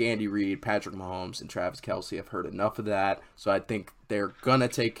I think Andy Reid, Patrick Mahomes, and Travis Kelce have heard enough of that. So I think they're gonna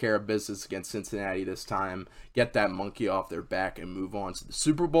take care of business against Cincinnati this time, get that monkey off their back, and move on to the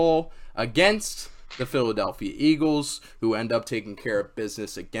Super Bowl against the Philadelphia Eagles, who end up taking care of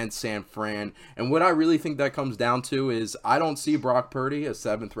business against San Fran. And what I really think that comes down to is I don't see Brock Purdy, a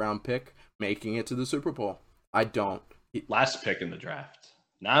 7th-round pick, making it to the Super Bowl. I don't. Last pick in the draft.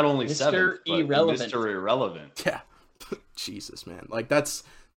 Not only Mr. 7th, but Irrelevant. Mr. Irrelevant. Yeah. Jesus, man. Like, that's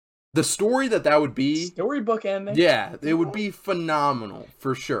the story that would be. Storybook ending. Yeah, it would be phenomenal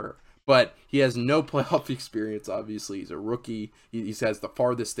for sure. But he has no playoff experience, obviously. He's a rookie. He has the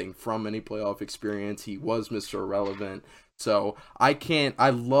farthest thing from any playoff experience. He was Mr. Irrelevant. So I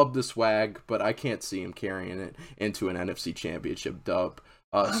love the swag, but I can't see him carrying it into an NFC Championship dub.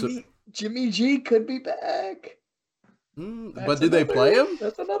 Jimmy G could be back. But do they play him?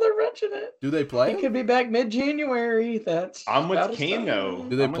 That's another wrench in it. Do they play him? He could be back mid-January. I'm with Kane, though.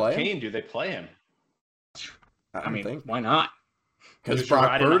 Do they play him? Kane, do they play him? I mean, why not? Because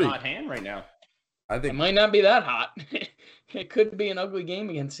Brock Purdy. A hot hand right now. I think it might not be that hot. It could be an ugly game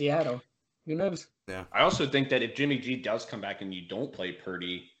against Seattle. Who knows? Yeah. I also think that if Jimmy G does come back and you don't play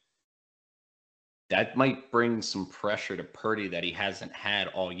Purdy, that might bring some pressure to Purdy that he hasn't had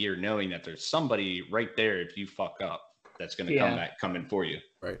all year, knowing that there's somebody right there if you fuck up that's going to come in for you.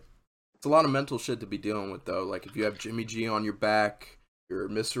 Right. It's a lot of mental shit to be dealing with, though. Like, if you have Jimmy G on your back, you're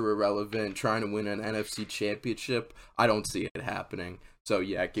Mr. Irrelevant, trying to win an NFC Championship, I don't see it happening. So,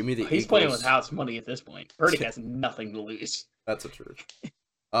 yeah, give me the Eagles. He's playing with house money at this point. Purdy has nothing to lose. That's the truth.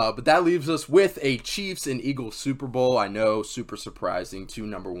 But that leaves us with a Chiefs and Eagles Super Bowl. I know, super surprising. 2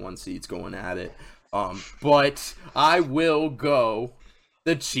 number 1 seeds going at it. But I will go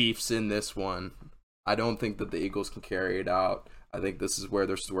the Chiefs in this one. I don't think that the Eagles can carry it out. I think this is where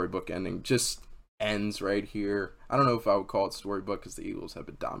their storybook ending just ends right here. I don't know if I would call it storybook because the Eagles have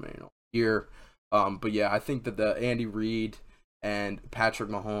been dominating all year. But yeah, I think that the Andy Reid and Patrick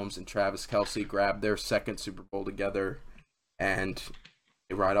Mahomes and Travis Kelce grab their 2nd Super Bowl together and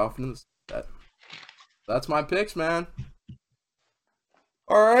they ride off into the sunset. That's my picks, man.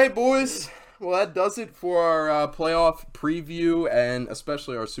 All right, boys. Well, that does it for our playoff preview and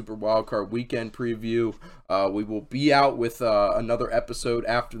especially our Super Wildcard Weekend preview. We will be out with another episode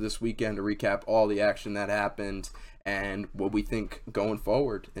after this weekend to recap all the action that happened and what we think going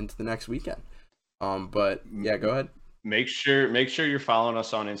forward into the next weekend. But yeah, go ahead. Make sure you're following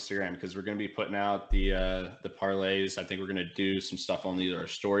us on Instagram because we're going to be putting out the parlays. I think we're going to do some stuff on either our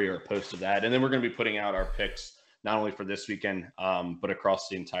story or a post of that, and then we're going to be putting out our picks not only for this weekend but across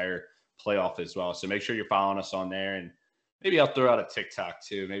the entire playoff as well. So make sure you're following us on there, and maybe I'll throw out a TikTok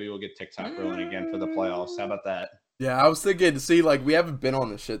too. Maybe we'll get TikTok rolling again for the playoffs. How about that? Yeah, I was thinking, see, like, we haven't been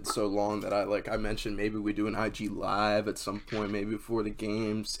on this shit so long that I mentioned maybe we do an IG live at some point, maybe before the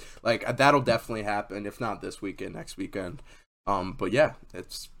games. Like, that'll definitely happen, if not this weekend, next weekend. But yeah,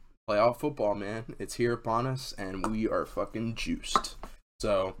 it's playoff football, man. It's here upon us, and we are fucking juiced.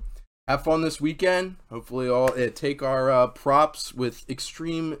 So have fun this weekend. Hopefully take our props with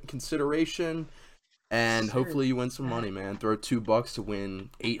extreme consideration, and hopefully you win some money, man. Throw $2 to win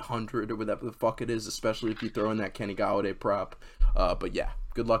 800 or whatever the fuck it is, especially if you throw in that Kenny Golladay prop. But yeah,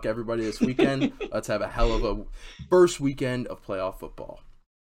 good luck everybody this weekend. Let's have a hell of a first weekend of playoff football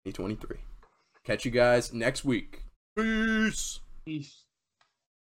 2023. Catch you guys next week. Peace.